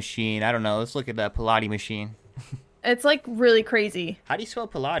seen the machine. I don't know. Let's look at the Pilates machine. It's like really crazy. How do you spell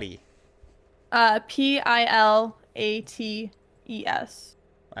Pilates? Pilates.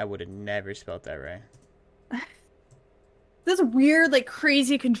 I would have never spelled that right. This weird like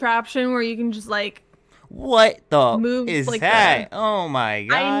crazy contraption where you can just like What the move is like that? the Oh my I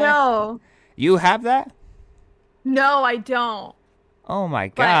god. know. You have that? No, I don't. Oh my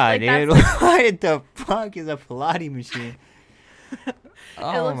But god, like that's dude. like What the fuck is a Pilates machine? it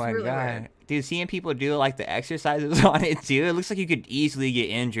Oh looks my really god. weird. Dude, seeing people do like the exercises on it too, it looks like you could easily get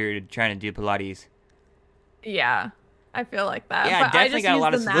injured trying to do Pilates. Yeah, I feel like that. Yeah, it But I definitely just got a use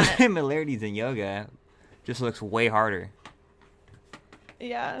lot the of mat. similarities in yoga. Just looks way harder.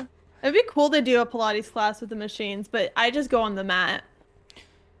 Yeah. It'd be cool to do a Pilates class with the machines, but I just go on the mat.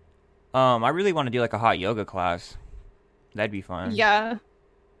 I really want to do like a hot yoga class. That'd be fun. Yeah.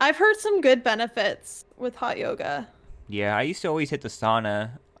 I've heard some good benefits with hot yoga. Yeah, I used to always hit the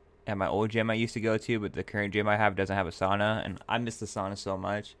sauna at my old gym I used to go to, but the current gym I have doesn't have a sauna, and I miss the sauna so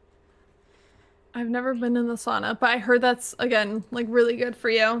much. I've never been in the sauna, but I heard that's again like really good for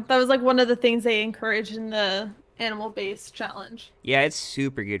you. That was like one of the things they encouraged in the animal-based challenge. Yeah, it's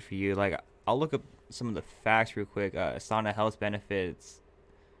super good for you. Like, I'll look up some of the facts real quick. Sauna health benefits.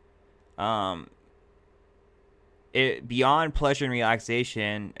 Um, it beyond pleasure and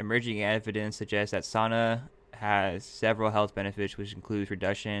relaxation, emerging evidence suggests that sauna has several health benefits, which includes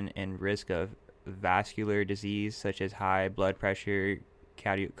reduction in risk of vascular disease such as high blood pressure,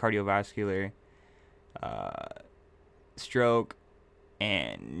 cardiovascular, uh, stroke,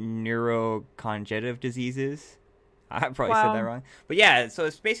 and neurocongestive diseases. I probably said that Wow. wrong, but yeah. So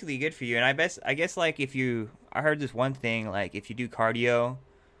it's basically good for you. And I guess like I heard this one thing, like if you do cardio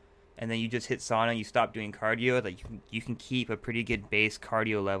and then you just hit sauna, you stop doing cardio, like you can keep a pretty good base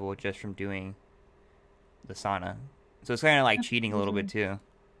cardio level just from doing the sauna. So it's kind of like cheating a little bit Mhm. too.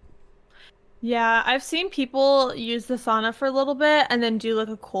 Yeah, I've seen people use the sauna for a little bit and then do like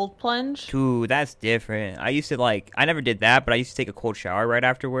a cold plunge. Dude, that's different. I used to like I never did that, but I used to take a cold shower right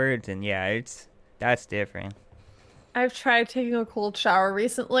afterwards, and yeah, it's that's different. I've tried taking a cold shower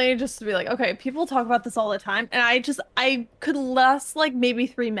recently just to be like, okay, people talk about this all the time. And I could last like maybe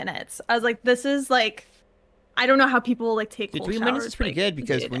 3 minutes. I was like, this is like, I don't know how people like take Dude, cold 3 minutes is showers pretty like good day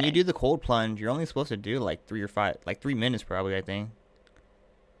because to when you day. do the cold plunge, you're only supposed to do like 3 or 5, like 3 minutes probably, I think.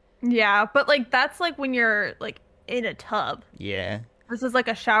 Yeah, but like that's like when you're like in a tub. Yeah. This is like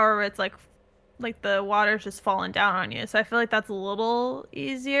a shower where it's like the water's just falling down on you. So I feel like that's a little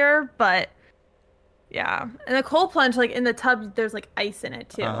easier, but Yeah. And a cold plunge, like in the tub, there's like ice in it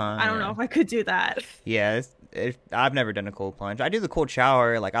too. I don't know Yeah. if I could do that. Yeah, I've never done a cold plunge. I do the cold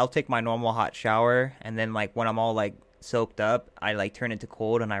shower. Like, I'll take my normal hot shower, and then, like, when I'm all, like, soaked up, I, like, turn it to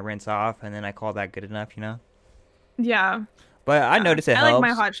cold, and I rinse off, and then I call that good enough, you know? Yeah. But I Yeah. notice it I like my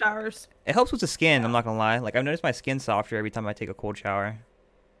helps. hot showers. It helps with the skin, I'm Yeah. not gonna lie. Like, I've noticed my skin softer every time I take a cold shower.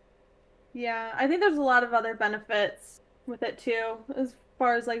 Yeah. I think there's a lot of other benefits with it too, as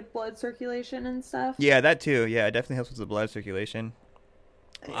far as like blood circulation and stuff. Yeah, that too. Yeah, it definitely helps with the blood circulation.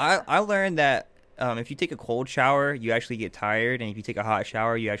 I Yeah. I learned that if you take a cold shower, you actually get tired, and if you take a hot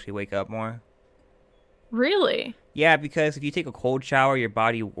shower, you actually wake up more. Really? Yeah, because if you take a cold shower, your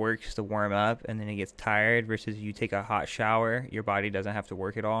body works to warm up, and then it gets tired. Versus you take a hot shower, your body doesn't have to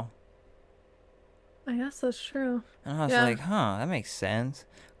work at all. I guess that's true. And I was Yeah. like, huh, that makes sense.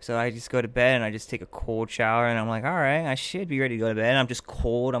 So I just go to bed and I just take a cold shower, and I'm like, all right, I should be ready to go to bed. And I'm just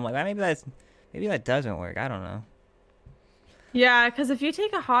cold. I'm like, ah, maybe that doesn't work. I don't know. Yeah, because if you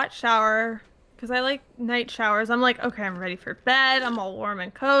take a hot shower, because I like night showers, I'm like, okay, I'm ready for bed. I'm all warm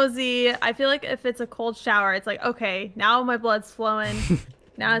and cozy. I feel like if it's a cold shower, it's like, okay, now my blood's flowing.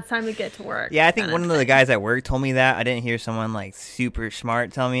 Now it's time to get to work. Yeah, I think kind one of the thing. guys at work told me that. I didn't hear someone like super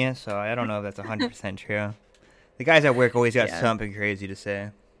smart tell me it, so I don't know if that's 100% true. The guys at work always got Yeah. something crazy to say.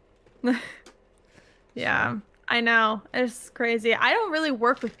 Yeah, So I know. It's crazy. I don't really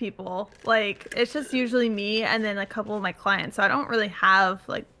work with people. Like, it's just usually me and then a couple of my clients. So I don't really have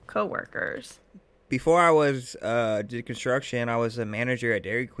like coworkers. before I was did construction, I was a manager at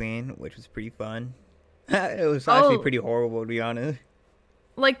Dairy Queen, which was pretty fun. It was actually Oh, pretty horrible, to be honest.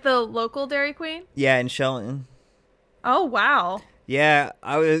 like the local Dairy Queen? Yeah, in Shelton. Oh, wow. Yeah,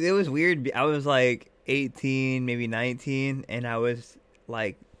 I was. It was weird. I was like 18, maybe 19, and I was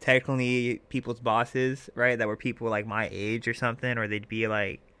like technically people's bosses, right? That were people like my age or something, or they'd be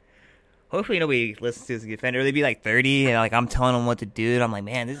like. Hopefully nobody listens to this defender. They'd be like 30, and like I'm telling them what to do. And I'm like,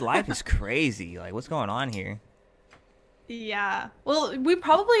 man, this life is crazy. Like, what's going on here? Yeah. Well, we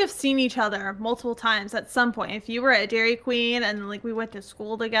probably have seen each other multiple times at some point. If you were at Dairy Queen and like we went to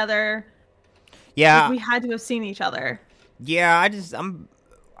school together, like Yeah, we had to have seen each other. yeah.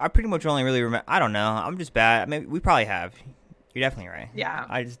 I pretty much only really remember. I don't know. I'm just bad. I mean, we probably have. You're definitely right. Yeah.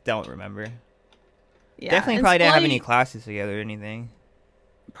 I just don't remember. Yeah. Definitely In probably didn't school, have any classes together or anything.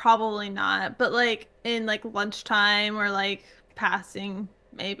 probably not, but like in like lunchtime or like passing,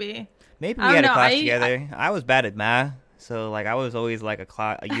 maybe. Maybe I we don't had a know. class together. I was bad at math, so like I was always like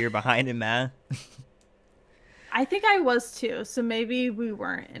a year behind in math. I think I was too, so maybe we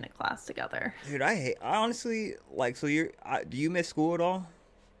weren't in a class together. Dude, I honestly like. So do you miss school at all?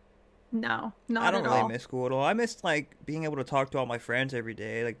 No, I not don't at really all. miss school at all. I miss like being able to talk to all my friends every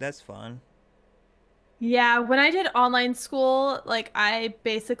day. Like that's fun. Yeah, when I did online school, like I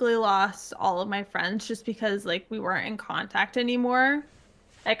basically lost all of my friends just because like we weren't in contact anymore.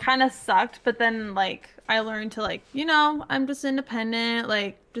 It kind of sucked, but then like I learned to like, I'm just independent,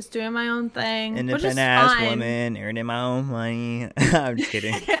 like just doing my own thing, which Independent is ass fine. woman, earning my own money. I'm just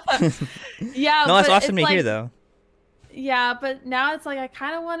kidding. Yeah. Yeah, No, that's but awesome it's to hear like though. yeah, but now it's like I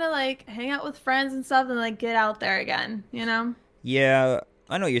kind of want to like hang out with friends and stuff and like get out there again, you know? Yeah,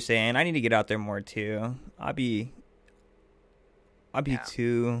 I know what you're saying. I need to get out there more too. I'll be Yeah.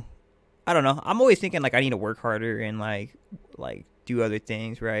 too. I don't know. I'm always thinking like I need to work harder and like do other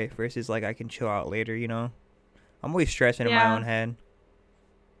things, right? Versus like I can chill out later, you know. I'm always stressing in my Yeah. own head.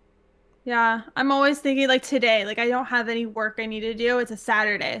 Yeah, I'm always thinking like today, like I don't have any work I need to do. It's a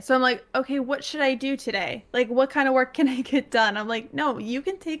Saturday. So I'm like, okay, what should I do today? Like what kind of work can I get done? I'm like, no, you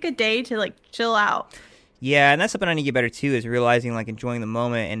can take a day to like chill out. Yeah, and that's something I need to get better too, is realizing like enjoying the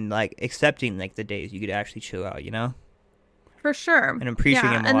moment and like accepting like the days you could actually chill out, you know, For sure. and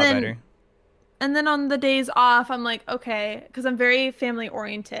appreciating Yeah, them a lot better. and then on the days off, I'm like, okay, because I'm very family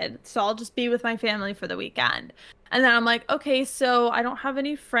oriented. So I'll just be with my family for the weekend. And then I'm like, okay, so I don't have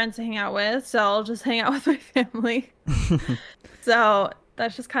any friends to hang out with, so I'll just hang out with my family. So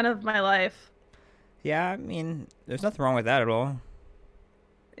that's just kind of my life. Yeah, I mean, there's nothing wrong with that at all.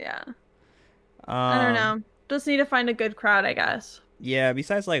 Yeah. I don't Um, know. Just need to find a good crowd, I guess. yeah.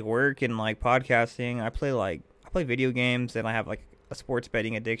 Besides like work and like podcasting, I play video games, and I have like a sports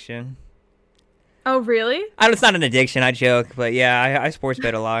betting addiction. Oh, really? It's not an addiction. I joke, but yeah, I sports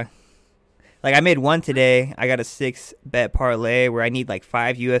bet a lot. Like I made one today. I got a 6-bet parlay where I need like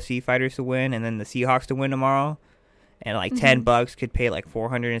 5 UFC fighters to win, and then the Seahawks to win tomorrow, and like Hmm. $10 could pay like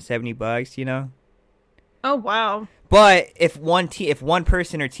 $470. You know. Oh, wow. But if one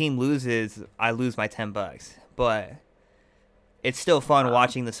person or team loses, I lose my $10. But it's still fun Wow.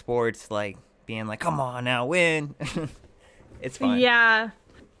 watching the sports, like being like, "Come on now, win!" It's fun. Yeah.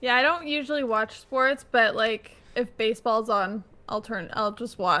 Yeah, I don't usually watch sports, but like if baseball's on, I'll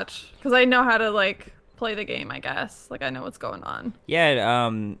just watch because I know how to like play the game, I guess. Like I know what's going on. Yeah,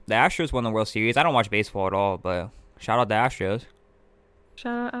 the Astros won the World Series. I don't watch baseball at all, but shout out the Astros.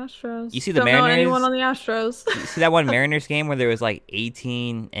 Shout out You Astros. see the Don't know anyone Mariners? on the Astros. You see that one Mariners game where there was like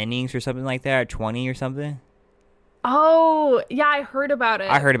 18 innings or something like that, or 20 or something? Oh, yeah, I heard about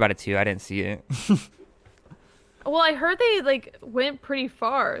I it. heard about it too. I didn't see it. Well, I heard they like went pretty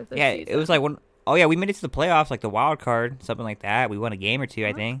far this Yeah, it was like season. one oh yeah, we made it to the playoffs, like the wild card, something like that. We won a game or two, I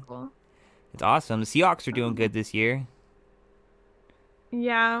Oh, that's think. cool. It's awesome. The Seahawks are doing Oh. good this year.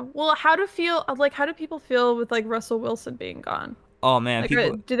 Yeah. Well, how do people feel with like Russell Wilson being gone? Oh man, Like,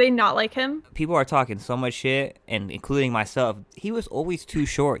 people do they not like him? people are talking so much shit, and including myself. He was always too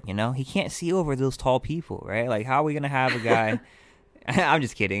short, you know. He can't see over those tall people, right? Like, how are we gonna have a guy? I'm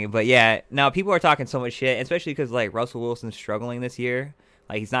just kidding, but yeah, now people are talking so much shit, especially because like Russell Wilson's struggling this year.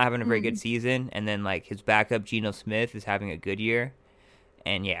 Like, he's not having a very good Mm. season, and then like his backup Geno Smith is having a good year,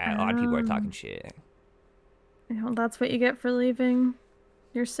 and yeah, a lot of people are talking Um, shit. well, that's what you get for leaving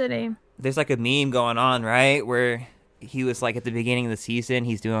your city. There's like a meme going on, right, where he was like at the beginning of the season,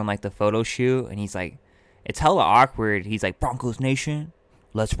 he's doing like the photo shoot, and he's like, it's hella awkward. He's like, Broncos Nation,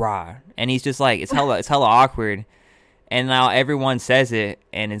 let's ride, and he's just like, it's hella awkward. And now everyone says it,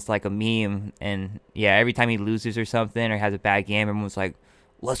 and it's like a meme. And yeah, every time he loses or something or has a bad game, everyone's like,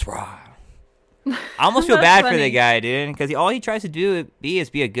 "Let's ride." I almost feel That's bad for the funny. guy, dude, because all he tries to do is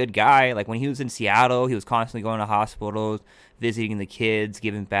be a good guy. Like when he was in Seattle, he was constantly going to hospitals, visiting the kids,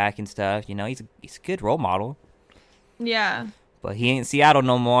 giving back and stuff. You know, he's a good role model. Yeah. But he ain't in Seattle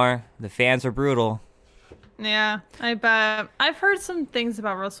no more. The fans are brutal. Yeah, I bet. I've heard some things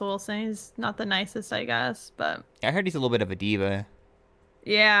about Russell Wilson. He's not the nicest, I guess, but I heard he's a little bit of a diva,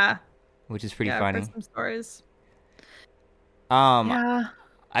 yeah. which is pretty Yeah, I've funny. heard some stories. Um, Yeah.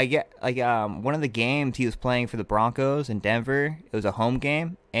 I get like one of the games he was playing for the Broncos in Denver. It was a home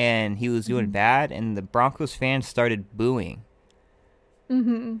game, and he was doing Mhm. bad, and the Broncos fans started booing.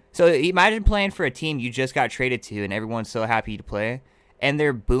 Mm-hmm. So imagine playing for a team you just got traded to, and everyone's so happy to play, and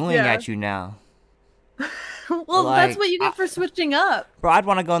they're booing Yeah. at you now. Well, that's Like, what you get for switching up. bro, I'd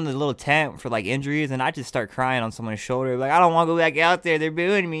want to go in the little tent for like injuries, and I just start crying on someone's shoulder, like I don't want to go back out there. They're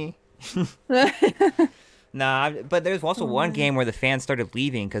booing me. Nah, but there's also Oh, one man. game where the fans started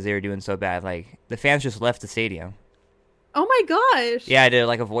leaving because they were doing so bad. Like the fans just left the stadium. Oh my gosh. Yeah, to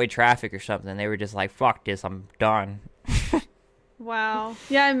like avoid traffic or something. They were just like, "Fuck this, I'm done." Wow.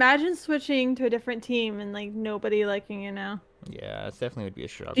 Yeah, imagine switching to a different team and like nobody liking you now. Yeah, it definitely would be a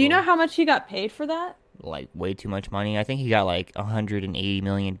struggle. Do you know how much he got paid for that? Like way too much money. I think he got like 180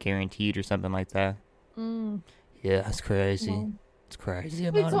 million guaranteed or something like that. Mm. Yeah, that's crazy. Wow. It's crazy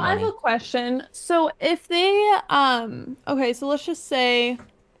Wait, amount so of I have money. a question. So if they okay, so let's just say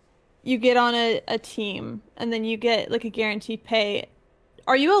you get on a team and then you get like a guaranteed pay.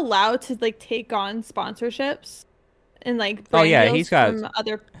 Are you allowed to like take on sponsorships and like Oh brand yeah, deals from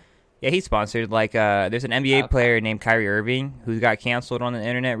other he's sponsored. Like there's an NBA Okay. player named Kyrie Irving who got canceled on the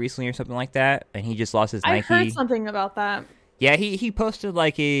internet recently or something like that, and he just lost his I heard Nike. something about that. Yeah, he posted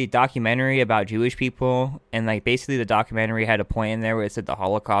like a documentary about Jewish people, and like basically the documentary had a point in there where it said the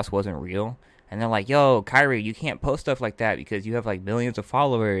Holocaust wasn't real. And they're like, "Yo, Kyrie, you can't post stuff like that because you have like millions of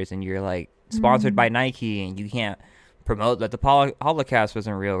followers and you're like sponsored Mm. by Nike and you can't promote that the Holocaust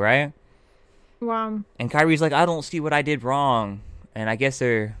wasn't real, right?" Wow. And Kyrie's like, "I don't see what I did wrong." And I guess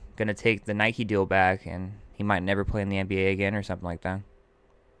they're gonna take the Nike deal back, and he might never play in the NBA again or something like that.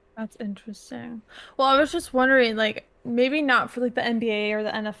 That's interesting. Well, I was just wondering, like, maybe not for like the NBA or the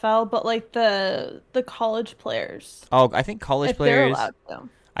NFL, but like the college players, Oh, I think college if they're players. allowed to.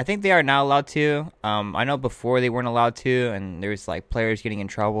 I think they are now allowed to. I know before they weren't allowed to, and there's like players getting in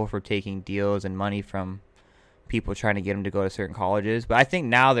trouble for taking deals and money from people trying to get them to go to certain colleges. But I think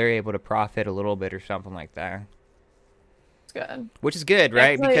now they're able to profit a little bit or something like that, It's good. which is good, Yeah,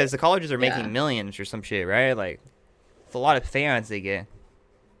 right? 'cause, like, Because the colleges are yeah. making millions or some shit, right? Like, it's a lot of fans they get.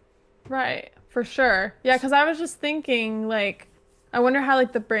 Right, for sure. Yeah, because I was just thinking, like, I wonder how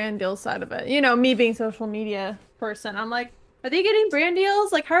like the brand deal side of it. You know, me being social media person, I'm like, are they getting brand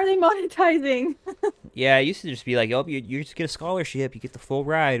deals? Like, how are they monetizing? Yeah, it used to just be like, oh, you just get a scholarship, you get the full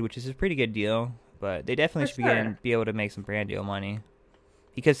ride, which is a pretty good deal. But they definitely For should sure. be able to make some brand deal money.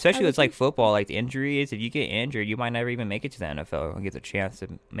 Because I especially would with like think football, like the injuries, if you get injured, you might never even make it to the NFL and get the chance to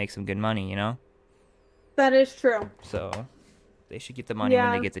make some good money, you know? that is true. So they should get the money when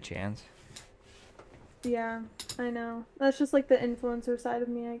they Yeah, get the chance. yeah, I know. That's just like the influencer side of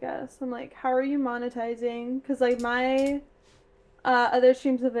me, I guess. I'm like, how are you monetizing? Because like my other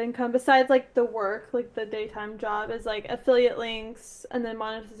streams of income besides like the work, like the daytime job is like affiliate links and then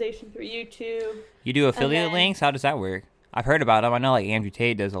monetization through YouTube. You do And affiliate then links? How does that work? I've heard about them. I know like Andrew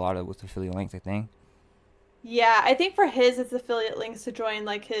Tate does a lot of with affiliate links, I think. yeah, I think for his it's affiliate links to join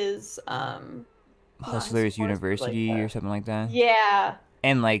like his not his Hustlers course, but like University or something like that. yeah.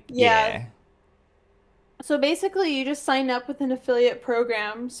 And like, Yeah. yeah. So basically, you just sign up with an affiliate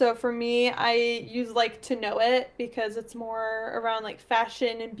program. So for me, I use like to know it because it's more around like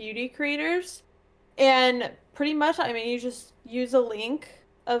fashion and beauty creators. And pretty much, I mean, you just use a link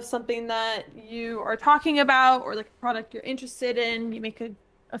of something that you are talking about or like a product you're interested in. You make an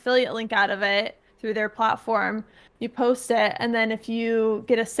affiliate link out of it through their platform. You post it, and then if you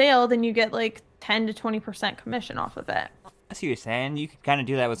get a sale, then you get like 10 to 20% commission off of it. I see what you're saying. You could kind of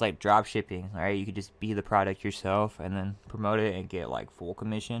do that with like drop shipping, all right? You could just be the product yourself and then promote it and get like full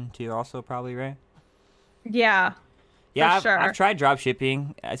commission too, also probably, right? Yeah, for Yeah, I've sure. tried drop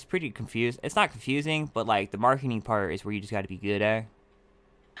shipping. It's pretty confused. It's not confusing, but like the marketing part is where you just got to be good at.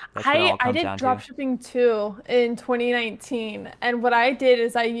 That's what it all I comes did down drop to. shipping too in 2019, and what I did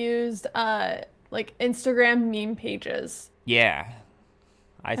is I used like Instagram meme pages. Yeah,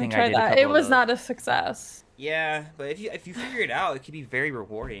 I I think I tried did a that. It couple of was those. not a success. Yeah, but if you figure it out, it could be very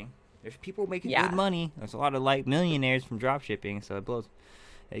rewarding. There's people making good Yeah. money. There's a lot of like millionaires from drop shipping, so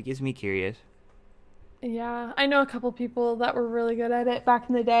it gets me curious. Yeah, I know a couple people that were really good at it back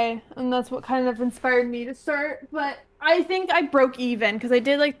in the day, and that's what kind of inspired me to start. But I think I broke even because I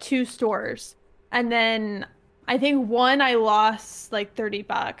did like two stores, and then I think one I lost like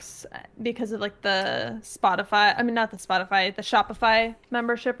 $30 because of like the Spotify, I mean not the Spotify, the Shopify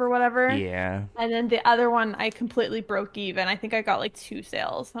membership or whatever. Yeah. And then the other one I completely broke even. I think I got like two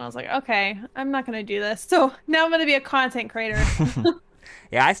sales. And I was like, okay, I'm not gonna do this. So now I'm gonna be a content creator.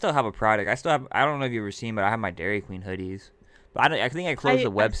 Yeah, I still have a product. I don't know if you've ever seen, but I have my Dairy Queen hoodies. But I think I closed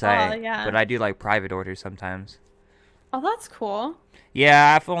the I saw, website, but yeah. I do like private orders sometimes. Oh, that's cool.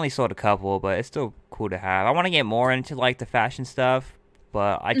 Yeah, I've only sold a couple, but it's still cool to have. I want to get more into like the fashion stuff,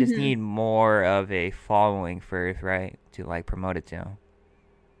 but I just Hmm. need more of a following first, right? To like promote it to.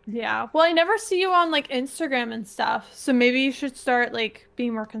 Yeah. Well, I never see you on like Instagram and stuff. So maybe you should start like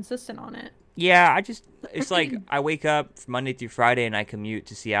being more consistent on it. Yeah, it's like I wake up Monday through Friday and I commute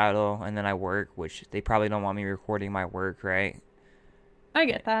to Seattle and then I work, which they probably don't want me recording my work, right? I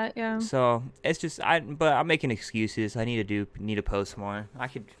get that. Yeah. So it's just but I'm making excuses. Need to post more. I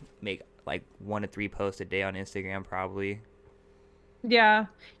could make like 1 to 3 posts a day on Instagram probably. Yeah.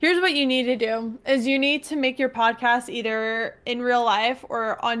 Here's what you need to do is you need to make your podcast either in real life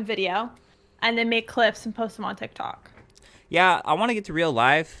or on video and then make clips and post them on TikTok. Yeah, I want to get to real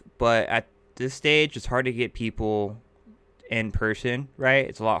life, but at this stage, it's hard to get people in person, right?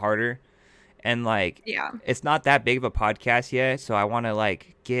 It's a lot harder. And like, Yeah. it's not that big of a podcast yet, so I want to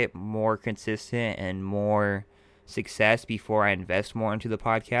like get more consistent and more success before I invest more into the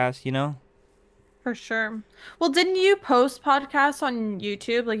podcast, you know? For sure. Well, didn't you post podcasts on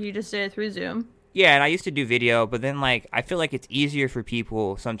YouTube like you just did it through Zoom? Yeah, and I used to do video, but then like I feel like it's easier for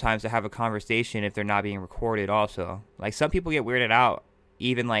people sometimes to have a conversation if they're not being recorded also. Like some people get weirded out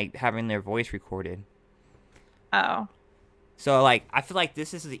even like having their voice recorded. Oh. So like I feel like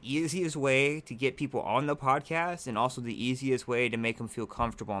this is the easiest way to get people on the podcast and also the easiest way to make them feel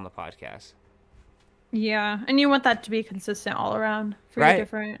comfortable on the podcast. Yeah. And you want that to be consistent all around for your Right?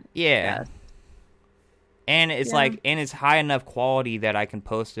 different. Yeah. Yeah. And it's Yeah. like and it's high enough quality that I can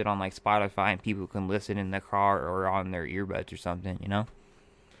post it on like Spotify and people can listen in the car or on their earbuds or something, you know?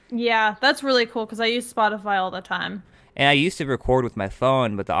 Yeah, that's really cool because I use Spotify all the time. And I used to record with my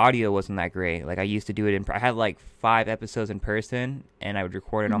phone, but the audio wasn't that great. Like I used to do it I had like 5 episodes in person, and I would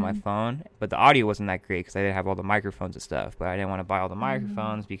record it on my Hmm. phone. But the audio wasn't that great because I didn't have all the microphones and stuff. But I didn't want to buy all the Hmm.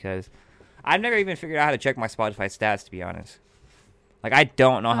 microphones because I've never even figured out how to check my Spotify stats. To be honest, like I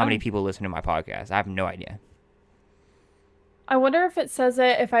don't know how many Oh. people listen to my podcast. I have no idea. I wonder if it says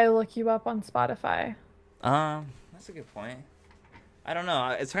it if I look you up on Spotify. That's a good point. I don't know.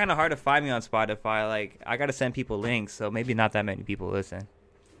 It's kind of hard to find me on Spotify. Like I gotta send people links, so maybe not that many people listen.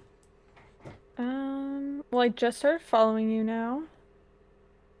 Well, I just started following you now.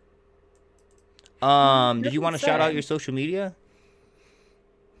 It Did you want doesn't to shout out say. your social media?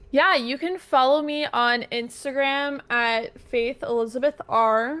 Yeah, you can follow me on Instagram at Faith Elizabeth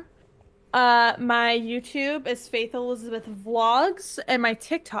R. My YouTube is Faith Elizabeth Vlogs, and my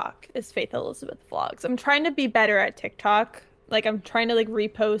TikTok is Faith Elizabeth Vlogs. I'm trying to be better at TikTok. Like I'm trying to like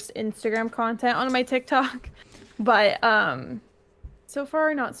repost Instagram content on my TikTok, but so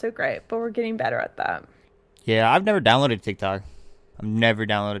far not so great. But we're getting better at that. Yeah, I've never downloaded TikTok. I've never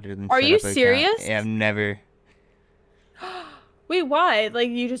downloaded it and Are set you up an account. serious? Yeah, I've never. Wait, why? Like,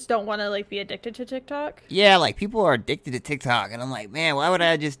 you just don't want to like be addicted to TikTok? Yeah, like people are addicted to TikTok, and I'm like, man, why would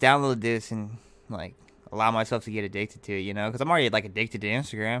I just download this and like allow myself to get addicted to it? You know, because I'm already like addicted to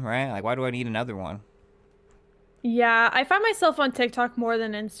Instagram, right? Like, why do I need another one? Yeah, I find myself on TikTok more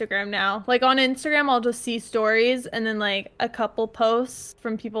than Instagram now. Like on Instagram, I'll just see stories and then like a couple posts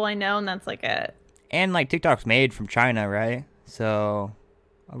from people I know, and that's like it. And like TikTok's made from China, right? So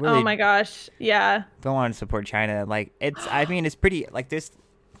I Oh really my gosh. Yeah. don't want to support China. Like I mean, it's pretty like this.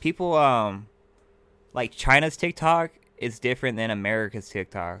 People like China's TikTok is different than America's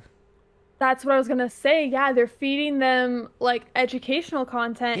TikTok. That's what I was gonna say. Yeah, they're feeding them like educational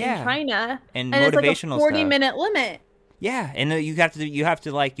content in Yeah, China, and and it's like a motivational 40 stuff. minute limit. Yeah, and you have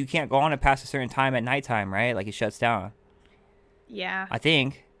to like you can't go on it past a certain time at nighttime, right? Like it shuts down. Yeah, I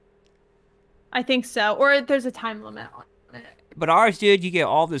think. I think so. Or there's a time limit on it. But ours, dude, you get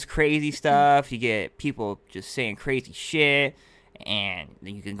all this crazy stuff. You get people just saying crazy shit, and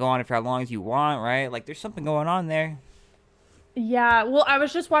you can go on it for how long as you want, right? Like there's something going on there. Yeah, well, I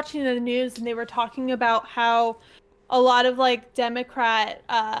was just watching the news and they were talking about how a lot of like Democrat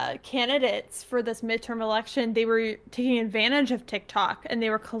candidates for this midterm election, they were taking advantage of TikTok and they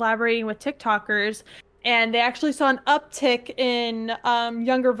were collaborating with TikTokers, and they actually saw an uptick in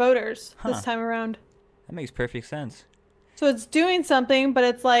younger voters Huh? this time around. That makes perfect sense. So it's doing something, but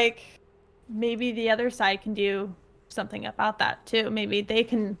it's like maybe the other side can do something about that too. Maybe they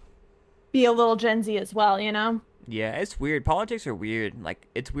can be a little Gen Z as well, you know? Yeah, it's weird. Politics are weird. Like,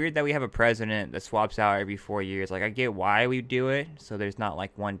 it's weird that we have a president that swaps out every 4 years. Like, I get why we do it, so there's not,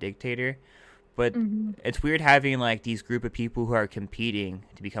 like, one dictator. But Hmm. it's weird having, like, these group of people who are competing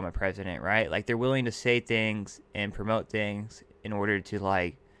to become a president, right? Like, they're willing to say things and promote things in order to,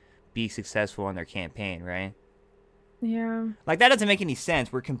 like, be successful in their campaign, right? Yeah. Like, that doesn't make any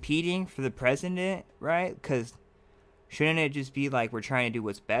sense. We're competing for the president, right? Because shouldn't it just be like we're trying to do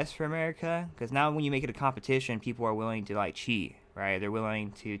what's best for America? Because now when you make it a competition, people are willing to like cheat, right? They're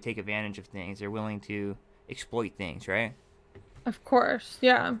willing to take advantage of things. They're willing to exploit things, right? Of course.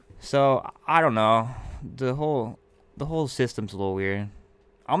 Yeah. So I don't know. The whole system's a little weird.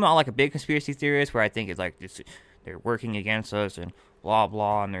 I'm not like a big conspiracy theorist where I think it's like they're working against us and blah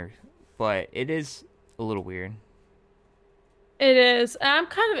blah but it is a little weird. It is. And I'm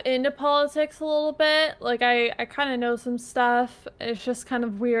kind of into politics a little bit. Like I kind of know some stuff. It's just kind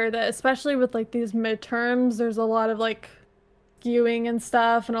of weird that especially with like these midterms, there's a lot of like skewing and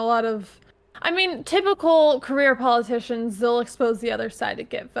stuff and a lot of I mean, typical career politicians, they'll expose the other side to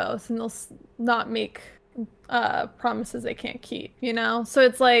get votes and they'll not make promises they can't keep, you know? So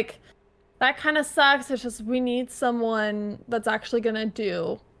it's like that kind of sucks. It's just we need someone that's actually gonna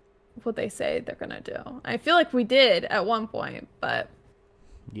do what they say they're gonna do. I feel like we did at one point, but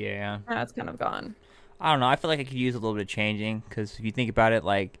Yeah. now it's kind of gone. I don't know. I feel like I could use a little bit of changing because if you think about it,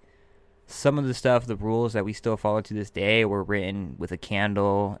 like some of the stuff, the rules that we still follow to this day were written with a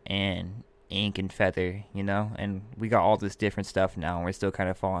candle and ink and feather, you know? And we got all this different stuff now and we're still kind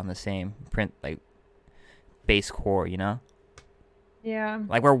of following the same print, like base core, you know? Yeah,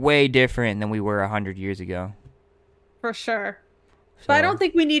 Like we're way different than we were 100 years ago. for sure. So, But I don't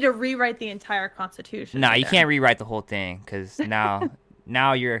think we need to rewrite the entire Constitution no, you either. can't rewrite the whole thing because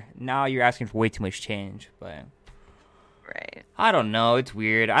now you're asking for way too much change. But Right. I don't know. It's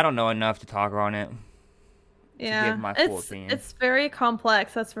weird. I don't know enough to talk on it. Yeah, give my full opinion. it's very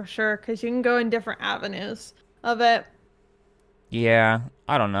complex, that's for sure, because you can go in different avenues of it. Yeah,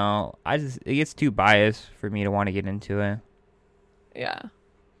 I don't know. It gets too biased for me to want to get into it. Yeah,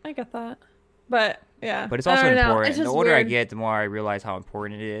 I get that. But yeah, But it's I also don't know. important. It's The just older I weird. get, the more I realize how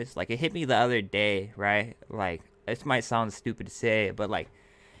important it is. Like it hit me the other day, right? Like this might sound stupid to say, but like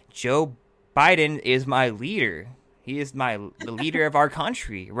Joe Biden is my leader. He is the leader of our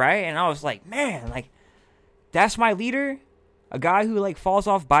country, right? And I was like, man, like that's my leader? A guy who like falls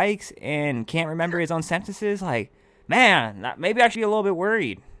off bikes and can't remember his own sentences? Like, man, maybe I should get a little bit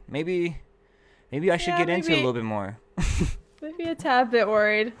worried. Maybe I should Yeah, get into it a maybe little bit more. maybe a tad bit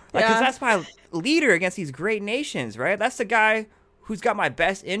worried. Like, Yeah. cause that's my leader against these great nations, right? That's the guy who's got my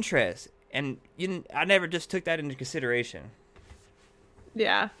best interests, and I never just took that into consideration.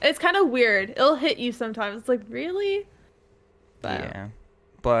 Yeah, it's kind of weird. It'll hit you sometimes. It's like, really? But Yeah,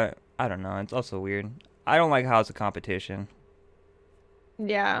 but I don't know. It's also weird. I don't like how it's a competition.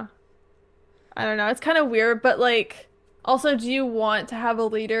 yeah. I don't know. It's kind of weird, but like, also, do you want to have a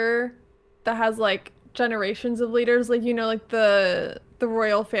leader that has like generations of leaders, like like the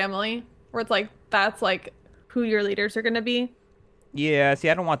royal family, where it's like that's like who your leaders are gonna be? Yeah, see,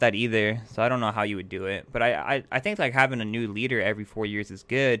 I don't want that either, so I don't know how you would do it. But I think like having a new leader every 4 years is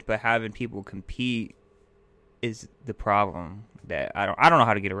good, but having people compete is the problem. that I don't know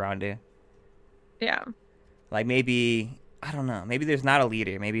how to get around it. Yeah. Like maybe I don't know. Maybe there's not a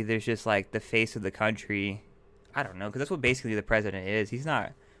leader. Maybe there's just like the face of the country. I don't know, because that's what basically the president is. He's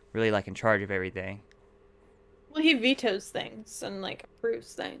not really like in charge of everything. Well, he vetoes things and like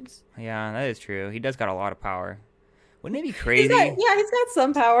approves things. Yeah, that is true. He does got a lot of power. Wouldn't it be crazy? He's got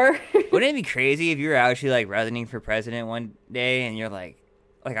some power. Wouldn't it be crazy if you were actually like running for president one day and you're like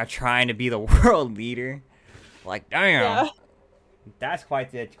I'm trying to be the world leader? Like, damn, Yeah. that's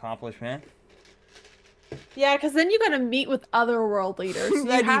quite the accomplishment. Yeah, because then you got to meet with other world leaders. So you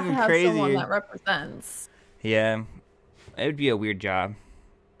That'd have to even have crazier. someone that represents. Yeah, it would be a weird job.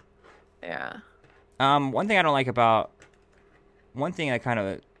 Yeah. One thing I don't like about one thing that kind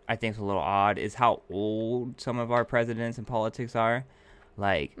of I think is a little odd is how old some of our presidents in politics are.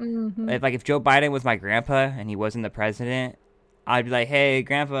 Like, if Joe Biden was my grandpa and he wasn't the president, I'd be like, hey,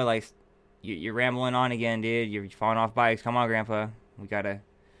 grandpa, like, you're rambling on again, dude. You're falling off bikes. Come on, grandpa. We gotta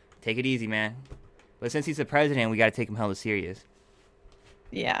take it easy, man. But since he's the president, we gotta take him hella serious.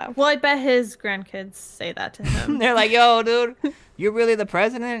 Yeah. Well, I bet his grandkids say that to him. They're like, yo, dude, you're really the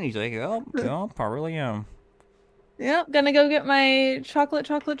president? And he's like, oh, I really am. Yep. Gonna go get my chocolate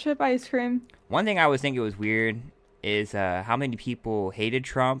chip ice cream. One thing I was thinking was weird is how many people hated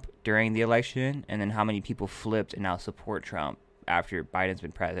Trump during the election and then how many people flipped and now support Trump after Biden's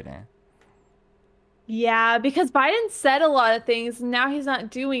been president. Yeah, because Biden said a lot of things, and now he's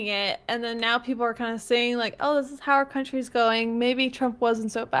not doing it. And then now people are kind of saying, like, oh, this is how our country's going. Maybe Trump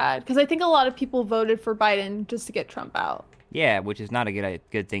wasn't so bad. Because I think a lot of people voted for Biden just to get Trump out. Yeah, which is not a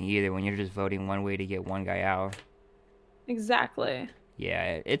good thing either when you're just voting one way to get one guy out. Exactly.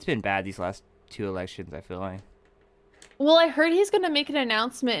 Yeah, it's been bad these last 2 elections, I feel like. Well, I heard he's going to make an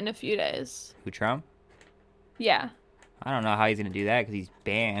announcement in a few days. Who, Trump? Yeah. I don't know how he's going to do that because he's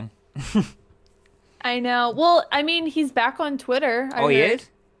banned. I know. Well, I mean, he's back on Twitter. I He heard. is?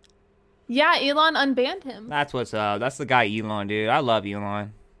 Yeah, Elon unbanned him. That's what's up. That's the guy Elon, dude. I love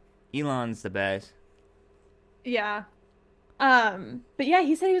Elon. Elon's the best. Yeah. But yeah,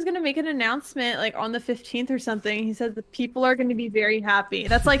 he said he was going to make an announcement like on the 15th or something. He said the people are going to be very happy.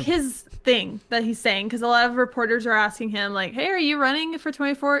 That's like his thing that he's saying, because a lot of reporters are asking him like, hey, are you running for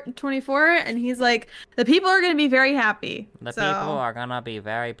 24? And he's like, the people are going to be very happy. The people are going to be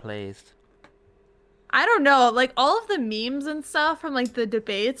very pleased. I don't know, like all of the memes and stuff from like the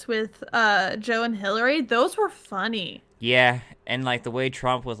debates with Joe and Hillary, those were funny. Yeah, and like the way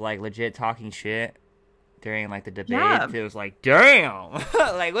Trump was like legit talking shit during like the debate, It was like, damn,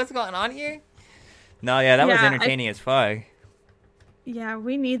 like what's going on here? No, yeah, that was entertaining as fuck. Yeah,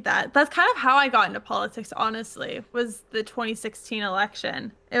 we need that. That's kind of how I got into politics, honestly, was the 2016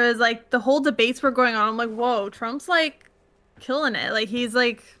 election. It was like the whole debates were going on. I'm like, whoa, Trump's like killing it. Like he's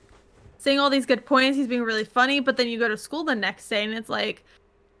like saying all these good points. He's being really funny. But then you go to school the next day and it's like,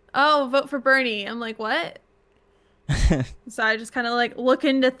 oh, vote for Bernie. I'm like, what? So I just kind of like look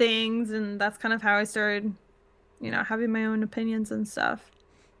into things, and that's kind of how I started, having my own opinions and stuff.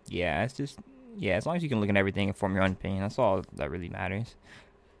 Yeah, it's just, as long as you can look at everything and form your own opinion, that's all that really matters.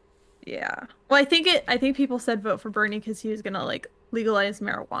 Yeah. Well, I think people said vote for Bernie because he was gonna like legalize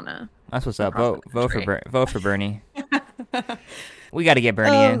marijuana. That's what's up. Vote for Bernie. We got to get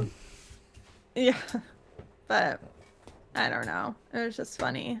Bernie in. Yeah, but I don't know. It was just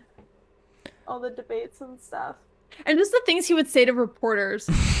funny. All the debates and stuff. And just the things he would say to reporters.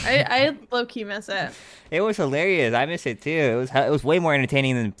 I low-key miss it. It was hilarious. I miss it too. It was way more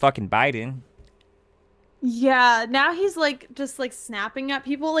entertaining than fucking Biden. Yeah, now he's like just like snapping at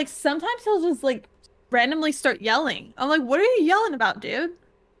people. Like sometimes he'll just like randomly start yelling. I'm like, what are you yelling about, dude?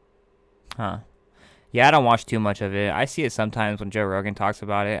 Huh. Yeah, I don't watch too much of it. I see it sometimes when Joe Rogan talks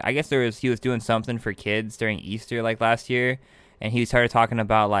about it. I guess he was doing something for kids during Easter like last year, and he started talking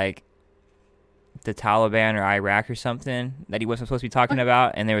about like the Taliban or Iraq or something that he wasn't supposed to be talking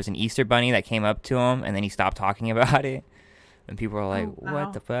about, and there was an Easter bunny that came up to him, and then he stopped talking about it, and people were like,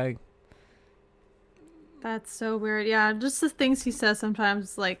 what the fuck? That's so weird. Yeah, just the things he says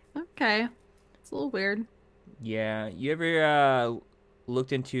sometimes, like, okay, it's a little weird. Yeah, you ever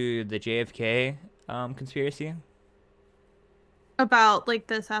looked into the JFK conspiracy? About like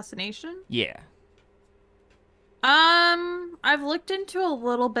the assassination? Yeah. I've looked into a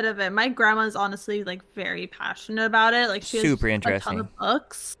little bit of it. My grandma's honestly like very passionate about it. Like she has super interesting. A ton of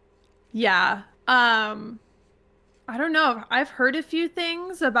books. Yeah. I don't know. I've heard a few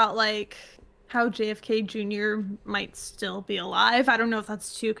things about like how JFK Jr. might still be alive. I don't know if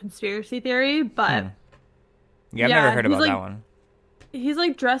that's too conspiracy theory, but yeah, I've never heard about that one. he's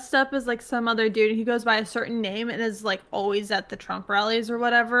like dressed up as like some other dude. He goes by a certain name and is like always at the Trump rallies or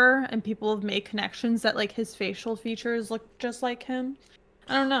whatever. And people have made connections that like his facial features look just like him.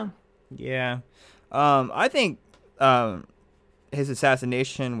 I don't know. Yeah. I think his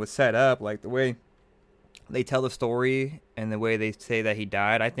assassination was set up, like the way they tell the story and the way they say that he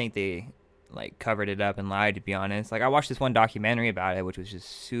died. I think they like covered it up and lied, to be honest. Like I watched this one documentary about it, which was just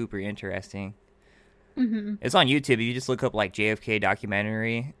super interesting. Mm-hmm. It's on YouTube. If you just look up like JFK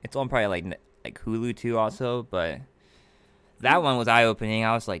documentary, it's on probably like Hulu too also, but that one was eye opening.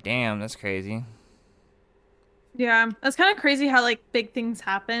 I was like, damn, that's crazy. Yeah, it's kind of crazy how like big things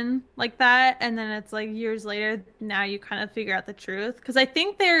happen like that, and then it's like years later, now you kind of figure out the truth. Because I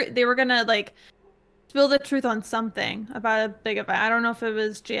think they were gonna like spill the truth on something about a big event. I don't know if it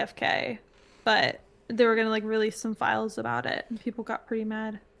was JFK, but they were gonna like release some files about it, and people got pretty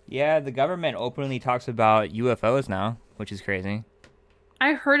mad. Yeah, the government openly talks about UFOs now, which is crazy.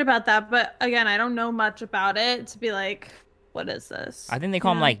 I heard about that, but again, I don't know much about it to be like, what is this? I think they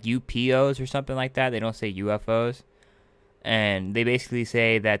call them like UPOs or something like that. They don't say UFOs. And they basically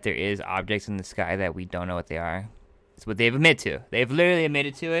say that there is objects in the sky that we don't know what they are. It's what they've admitted to. They've literally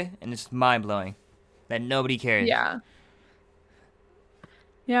admitted to it, and it's mind-blowing that nobody cares. Yeah.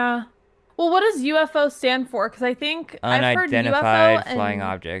 Yeah. Well, what does UFO stand for? Because I think I've heard Unidentified UFO flying and...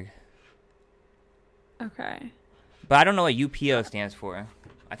 object. Okay. But I don't know what UPO stands for.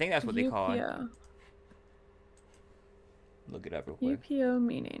 I think that's what they call it. UPO. Look it up real quick. UPO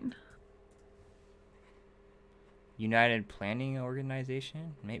meaning. United Planning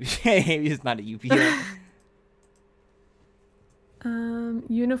Organization? Maybe maybe it's not a UPO.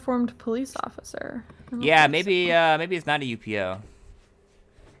 Uniformed police officer. Yeah, maybe it's not a UPO.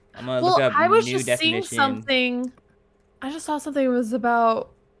 I'm gonna look up I was new just definition. seeing something. I just saw something that was about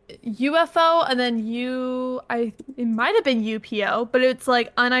UFO and then it might have been UPO, but it's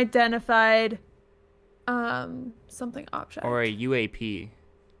like unidentified something object. Or a UAP.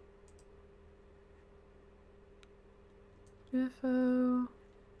 UFO.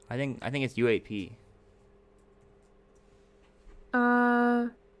 I think it's UAP.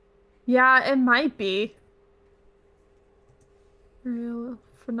 Yeah, it might be. Real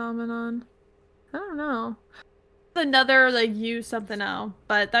phenomenon. I don't know. Another like U something else,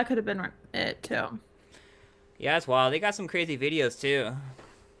 but that could have been it too. Yeah, that's wild. They got some crazy videos too.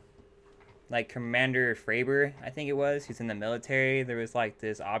 Like Commander Fravor, I think it was. He's in the military. There was like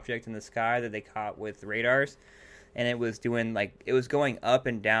this object in the sky that they caught with radars, and it was going up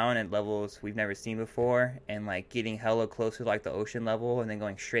and down at levels we've never seen before, and like getting hella close to like the ocean level, and then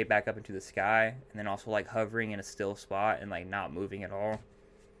going straight back up into the sky, and then also like hovering in a still spot and like not moving at all.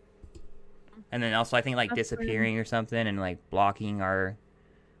 And then also I think like disappearing or something and like blocking our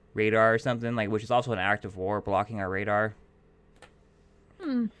radar or something, like, which is also an act of war, blocking our radar.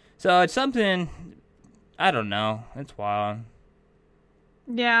 So it's something, I don't know. It's wild.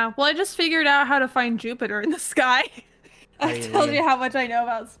 Yeah, well, I just figured out how to find Jupiter in the sky. I told you how much I know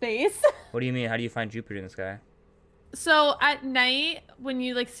about space. What do you mean? How do you find Jupiter in the sky? So at night, when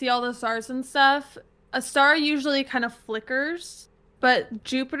you like see all the stars and stuff, a star usually kind of flickers, but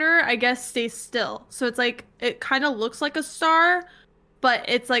Jupiter, I guess, stays still. So it's like, it kind of looks like a star, but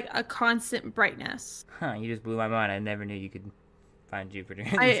it's like a constant brightness. Huh, you just blew my mind. I never knew you could find Jupiter in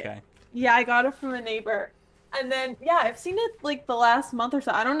the sky. Yeah, I got it from a neighbor. And then, yeah, I've seen it like the last month or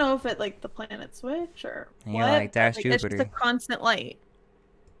so. I don't know if it like the planet switch or and what. You're like, that's like, Jupiter. It's just a constant light.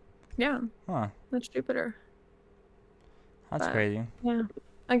 Yeah. Huh. That's Jupiter. That's crazy. Yeah.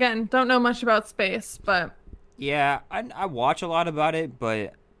 Again, don't know much about space, but... Yeah, I watch a lot about it,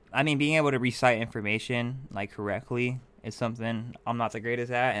 but, I mean, being able to recite information, like, correctly is something I'm not the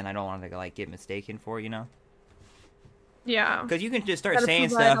greatest at, and I don't want to, like, get mistaken for, you know? Yeah. Because you can just start saying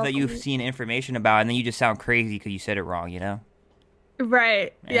stuff that you've seen information about, and then you just sound crazy because you said it wrong, you know?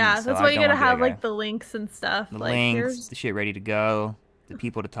 Right. And yeah, so that's I why you don't gotta want to be have, that guy. like, the links and stuff. The like, links, the shit ready to go, the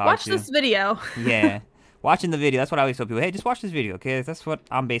people to talk Watch to. this video. Yeah. Watching the video. That's what I always tell people. Hey, just watch this video, okay? That's what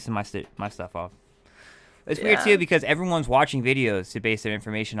I'm basing my stuff off. It's weird, too, because everyone's watching videos to base their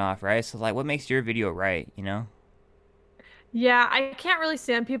information off, right? So, like, what makes your video right, you know? Yeah, I can't really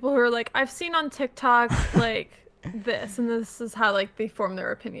stand people who are like, I've seen on TikTok, like, this, and this is how, like, they form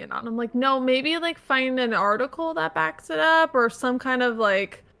their opinion on. I'm like, no, maybe, like, find an article that backs it up, or some kind of,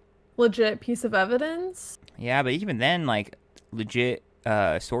 like, legit piece of evidence. Yeah, but even then, like, legit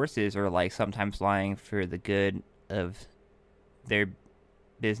sources are, like, sometimes lying for the good of their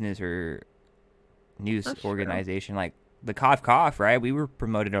business or news organization. Like, the cough, right? We were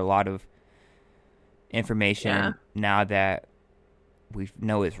promoted a lot of information now that we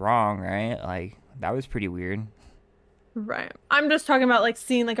know it's wrong, right? Like, that was pretty weird. Right. I'm just talking about like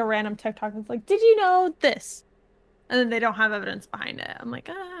seeing like a random TikTok that's like, did you know this? And then they don't have evidence behind it. I'm like,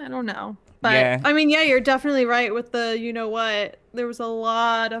 I don't know. But Yeah, I mean, yeah, you're definitely right with the, you know what? There was a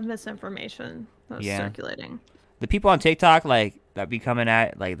lot of misinformation that was yeah. circulating. The people on TikTok like that be coming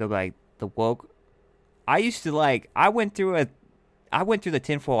at like they're like the woke. I used to like I went through the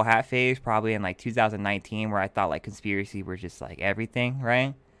tinfoil hat phase probably in like 2019 where I thought like conspiracy were just like everything,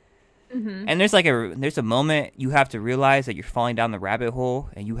 right? Hmm. And there's a moment you have to realize that you're falling down the rabbit hole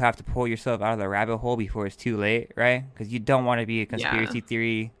and you have to pull yourself out of the rabbit hole before it's too late, right? Because you don't want to be a Yeah. conspiracy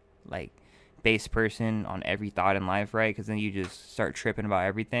theory like based person on every thought in life, right? Because then you just start tripping about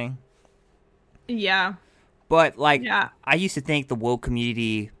everything. Yeah. But like Yeah. I used to think the woke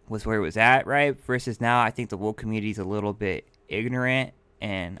community was where it was at, right? Versus now I think the woke community is a little bit ignorant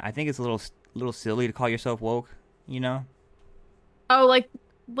and I think it's a little silly to call yourself woke, you know? Oh, like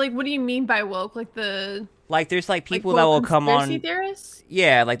what do you mean by woke? Like the Like there's like like people that woke will come conspiracy on, theorists?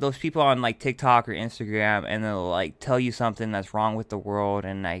 yeah, like those people on like TikTok or Instagram and they'll like tell you something that's wrong with the world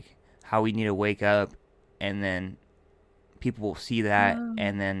and like how we need to wake up and then people will see that Um,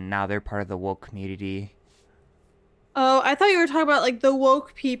 and then now they're part of the woke community. Oh, I thought you were talking about like the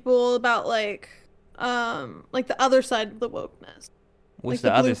woke people about like the other side of the wokeness. What's Like the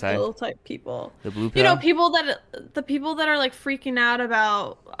the other blue side? pill type people. The blue You know, pill? the people that are like freaking out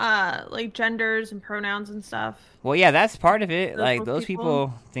about like genders and pronouns and stuff. Well, yeah, that's part of it. Those Like woke those people.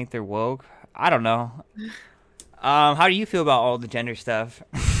 people think they're woke. I don't know. How do you feel about all the gender stuff?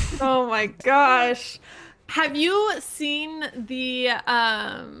 Oh my gosh. Have you seen the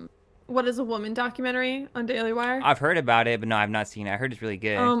What is a Woman documentary on Daily Wire? I've heard about it, but no, I've not seen it. I heard it's really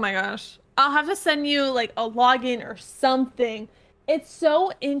good. Oh my gosh. I'll have to send you like a login or something. It's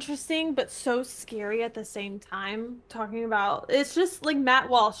so interesting, but so scary at the same time. Talking about it's just like Matt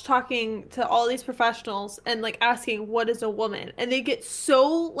Walsh talking to all these professionals and like asking, what is a woman? And they get so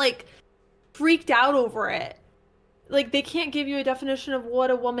like freaked out over it. Like they can't give you a definition of what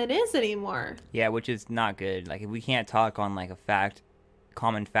a woman is anymore. Yeah, which is not good. Like if we can't talk on like a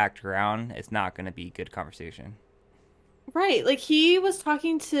common fact ground, it's not going to be good conversation. Right. Like he was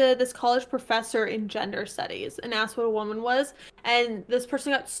talking to this college professor in gender studies and asked what a woman was. And this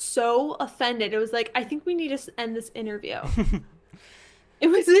person got so offended. It was like, I think we need to end this interview. It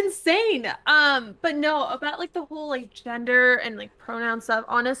was insane. But no, about like the whole like gender and like pronoun stuff,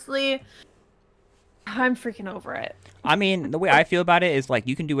 honestly, I'm freaking over it. I mean, the way I feel about it is like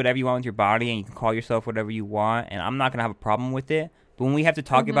you can do whatever you want with your body and you can call yourself whatever you want, and I'm not gonna have a problem with it. But when we have to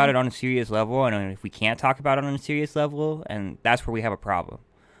talk about Hmm. it on a serious level, and if we can't talk about it on a serious level, and that's where we have a problem.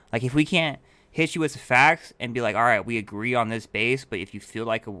 Like if we can't hit you with the facts and be like, all right, we agree on this base, but if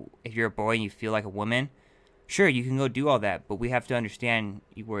you're a boy and you feel like a woman, sure, you can go do all that, but we have to understand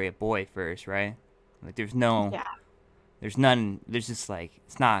you were a boy first, right? Like Yeah. there's just like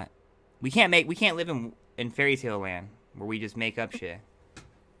it's not. We can't live in fairy tale land where we just make up shit.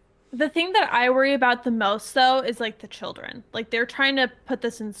 The thing that I worry about the most though is like the children. Like they're trying to put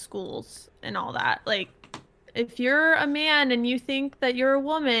this in schools and all that. Like if you're a man and you think that you're a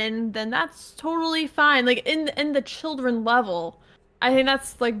woman, then that's totally fine. Like in the children level, I think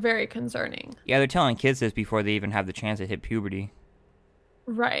that's like very concerning. Yeah, they're telling kids this before they even have the chance to hit puberty.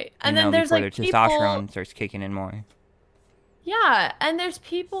 Right. You And then know, there's before their like people, testosterone starts kicking in more. yeah, and there's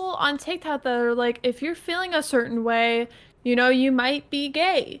people on TikTok that are like, if you're feeling a certain way, you know, you might be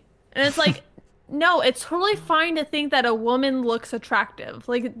gay. And it's like, no, it's totally fine to think that a woman looks attractive.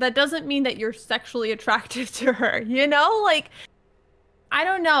 Like, that doesn't mean that you're sexually attracted to her, you know? Like, I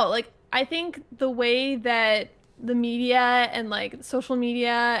don't know. Like, I think the way that the media and like social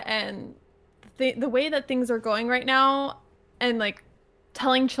media and the way that things are going right now and like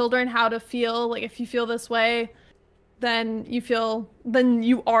telling children how to feel, like, if you feel this way, then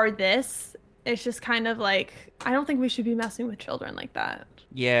you are this. It's just kind of like, I don't think we should be messing with children like that.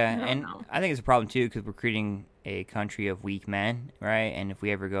 Yeah, I don't and know. I think it's a problem too because we're creating a country of weak men, right? And if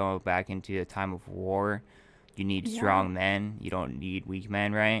we ever go back into a time of war, you need Yeah. strong men. You don't need weak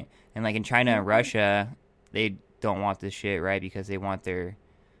men, right? And like in China and Right. Russia, they don't want this shit, right? Because they want their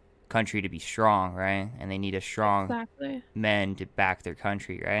country to be strong, right? And they need a strong Exactly. men to back their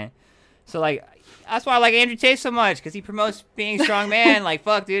country, right? So like that's why I like Andrew Tate so much because he promotes being a strong man. Like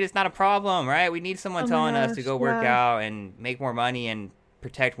fuck, dude, it's not a problem, right? We need someone Oh my telling us to gosh. go work Yeah. out and make more money and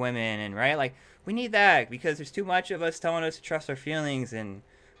protect women and right, like we need that because there's too much of us telling us to trust our feelings and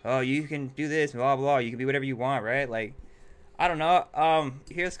oh you can do this blah blah, you can be whatever you want, right? Like I don't know.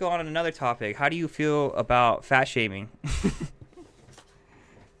 Here, let's go on another topic. How do you feel about fat shaming?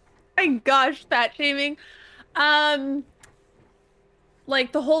 My gosh, fat shaming. Um,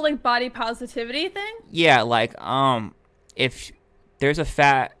 like the whole like body positivity thing. Yeah, like if there's a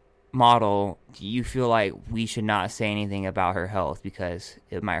fat model, do you feel like we should not say anything about her health because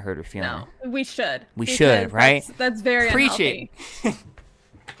it might hurt her feeling? No, we should. We should, right? That's very Preach unhealthy. it.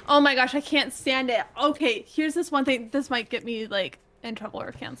 Oh my gosh, I can't stand it. Okay, here's this one thing. This might get me like in trouble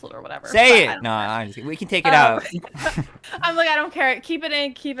or canceled or whatever. Say it. No, we can take it out. I'm like, I don't care. Keep it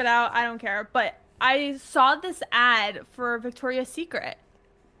in, keep it out. I don't care. But I saw this ad for Victoria's Secret,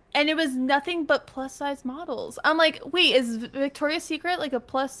 and it was nothing but plus size models. I'm like, wait, is Victoria's Secret like a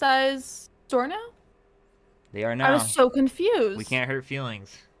plus size store now? They are now. I was so confused. We can't hurt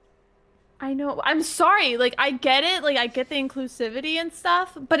feelings. I know. I'm sorry. Like, I get it. Like, I get the inclusivity and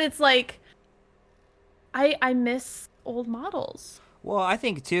stuff, but it's like, I miss old models. Well, I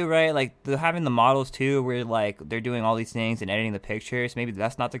think too, right? Like having the models too, where like they're doing all these things and editing the pictures. Maybe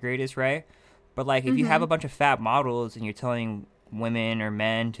that's not the greatest, right? But like, if you have a bunch of fat models and you're telling women or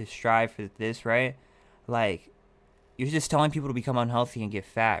men to strive for this, right? Like, you're just telling people to become unhealthy and get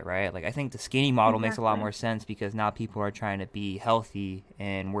fat, right? Like, I think the skinny model makes a lot more sense because now people are trying to be healthy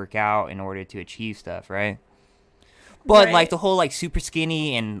and work out in order to achieve stuff, right? But like the whole like super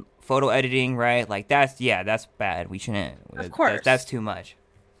skinny and photo editing, right? Like that's bad. We shouldn't. Of course, that's too much.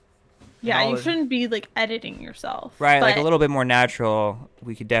 Yeah, you shouldn't be like editing yourself. Right, like a little bit more natural.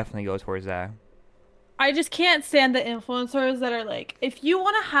 We could definitely go towards that. I just can't stand the influencers that are like, if you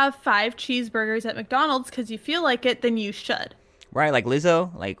want to have 5 cheeseburgers at McDonald's because you feel like it, then you should. Right, like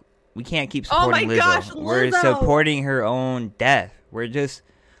Lizzo. Like, we can't keep supporting Lizzo. Gosh, Lizzo. We're supporting her own death. That's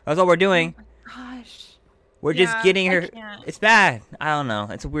all we're doing. Oh my gosh. We're just getting her. It's bad. I don't know.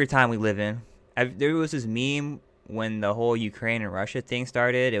 It's a weird time we live in. There was this meme when the whole Ukraine and Russia thing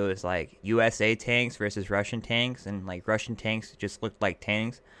started. It was like USA tanks versus Russian tanks, and like Russian tanks just looked like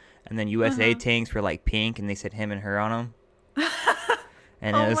tanks, and then USA tanks were like pink, and they said him and her on them.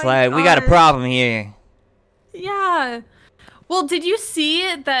 And it was like, we got a problem here. Yeah. Well, did you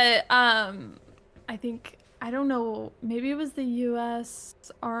see that? I think, I don't know, maybe it was the U.S.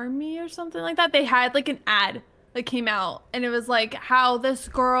 Army or something like that. They had like an ad that came out, and it was like how this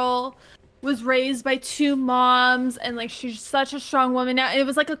girl was raised by 2 moms, and like she's such a strong woman now. And it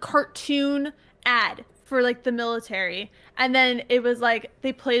was like a cartoon ad for like the military, and then it was like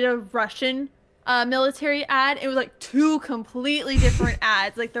they played a Russian military ad. It was like 2 completely different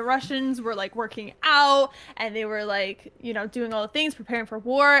ads. Like the Russians were like working out, and they were like, you know, doing all the things, preparing for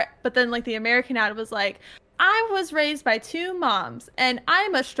war. But then like the American ad was like, I was raised by 2 moms, and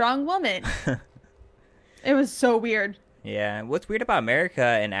I'm a strong woman. It was so weird. Yeah, what's weird about America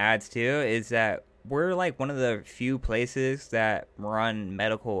and ads too is that we're like one of the few places that run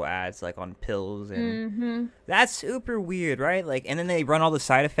medical ads like on pills, and that's super weird, right? Like, and then they run all the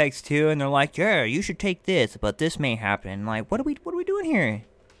side effects too, and they're like, yeah, you should take this, but this may happen. Like, what are we doing here?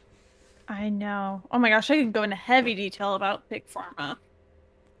 I know. Oh my gosh, I can go into heavy detail about Big Pharma.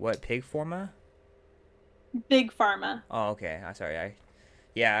 What, Pig Pharma? Big Pharma. Oh, okay. I'm sorry.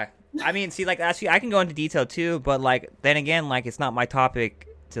 Yeah. I mean, see, like, actually, I can go into detail too, but like, then again, like, it's not my topic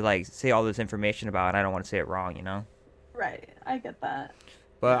to like say all this information about, and I don't want to say it wrong, you know? Right. I get that.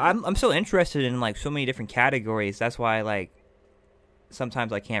 But I'm so interested in like so many different categories. That's why like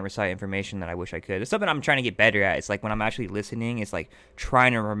sometimes I can't recite information that I wish I could. It's something I'm trying to get better at. It's like when I'm actually listening, it's like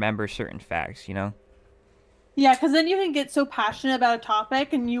trying to remember certain facts, you know? Yeah, because then you can get so passionate about a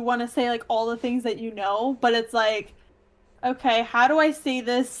topic and you want to say like all the things that you know, but it's like, okay, how do I say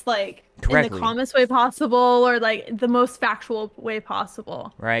this like correctly, in the calmest way possible, or like the most factual way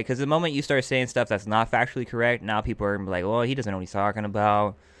possible? Right, because the moment you start saying stuff that's not factually correct, now people are gonna be like, well, he doesn't know what he's talking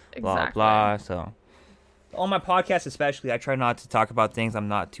about, blah, blah. So on my podcast especially, I try not to talk about things I'm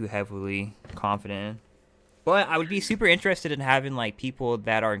not too heavily confident in. But I would be super interested in having like people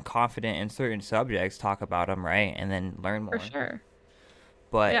that are confident in certain subjects talk about them, right? And then learn more. For sure.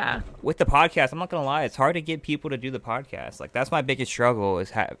 But yeah, with the podcast, I'm not gonna lie, it's hard to get people to do the podcast. Like that's my biggest struggle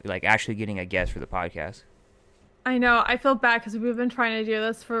is like actually getting a guest for the podcast. I know. I feel bad because we've been trying to do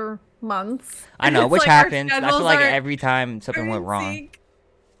this for months. I know, which like happens. I feel like every time something went wrong.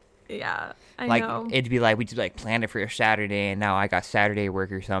 Yeah, I like, know. It'd be like we just like planned it for a Saturday, and now I got Saturday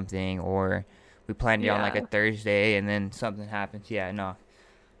work or something, or we planned it on like a Thursday, and then something happens. Yeah, no,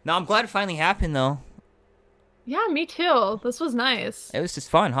 I'm glad it finally happened though. Yeah, me too. This was nice. It was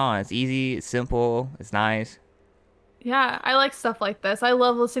just fun, huh? It's easy, it's simple, it's nice. Yeah, I like stuff like this. I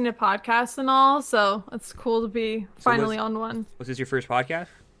love listening to podcasts and all, so it's cool to be finally on one. Was this your first podcast?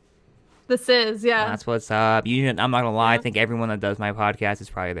 This is, yeah. That's what's up. I'm not gonna lie, I think everyone that does my podcast is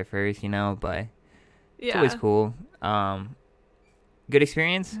probably their first, you know, but it's always cool. Good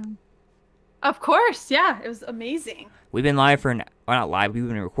experience? Of course, yeah. It was amazing. We've been live for we've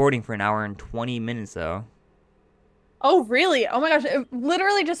been recording for an hour and 20 minutes though. Oh, really? Oh my gosh.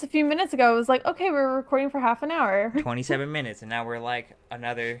 Literally just a few minutes ago, it was like, okay, we're recording for half an hour. 27 minutes, and now we're like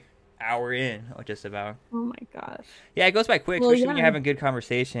another hour in, or just about. Oh my gosh. Yeah, it goes by quick, Well, especially when you're yeah, having good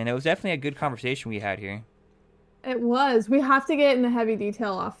conversation. It was definitely a good conversation we had here. it was. We have to get into heavy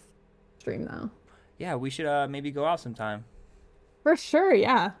detail off stream though. Yeah, we should maybe go out sometime. For sure,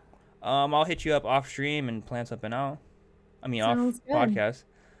 yeah. I'll hit you up off stream and plan something out. I mean, off Sounds good. podcast.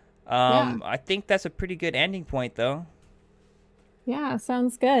 Yeah. I think that's a pretty good ending point, though. Yeah,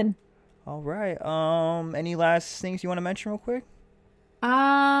 sounds good. All right. Any last things you want to mention real quick?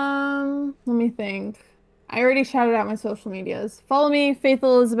 Let me think. I already shouted out my social medias. Follow me, Faith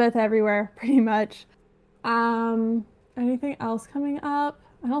Elizabeth everywhere, pretty much. Um, Anything else coming up?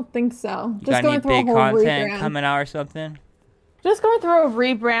 I don't think so. You Just got any going through a big whole content rebrand. coming out or something? Just going through a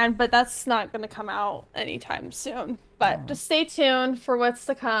rebrand, but that's not going to come out anytime soon. But Oh. just stay tuned for what's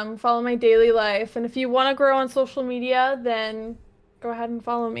to come. Follow my daily life. And if you want to grow on social media, then go ahead and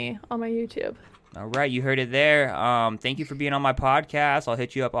follow me on my YouTube. All right, you heard it there. Thank you for being on my podcast. I'll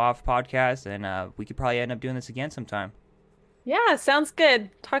hit you up off podcast, and we could probably end up doing this again sometime. Yeah, sounds good.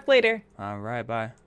 Talk later. All right, bye.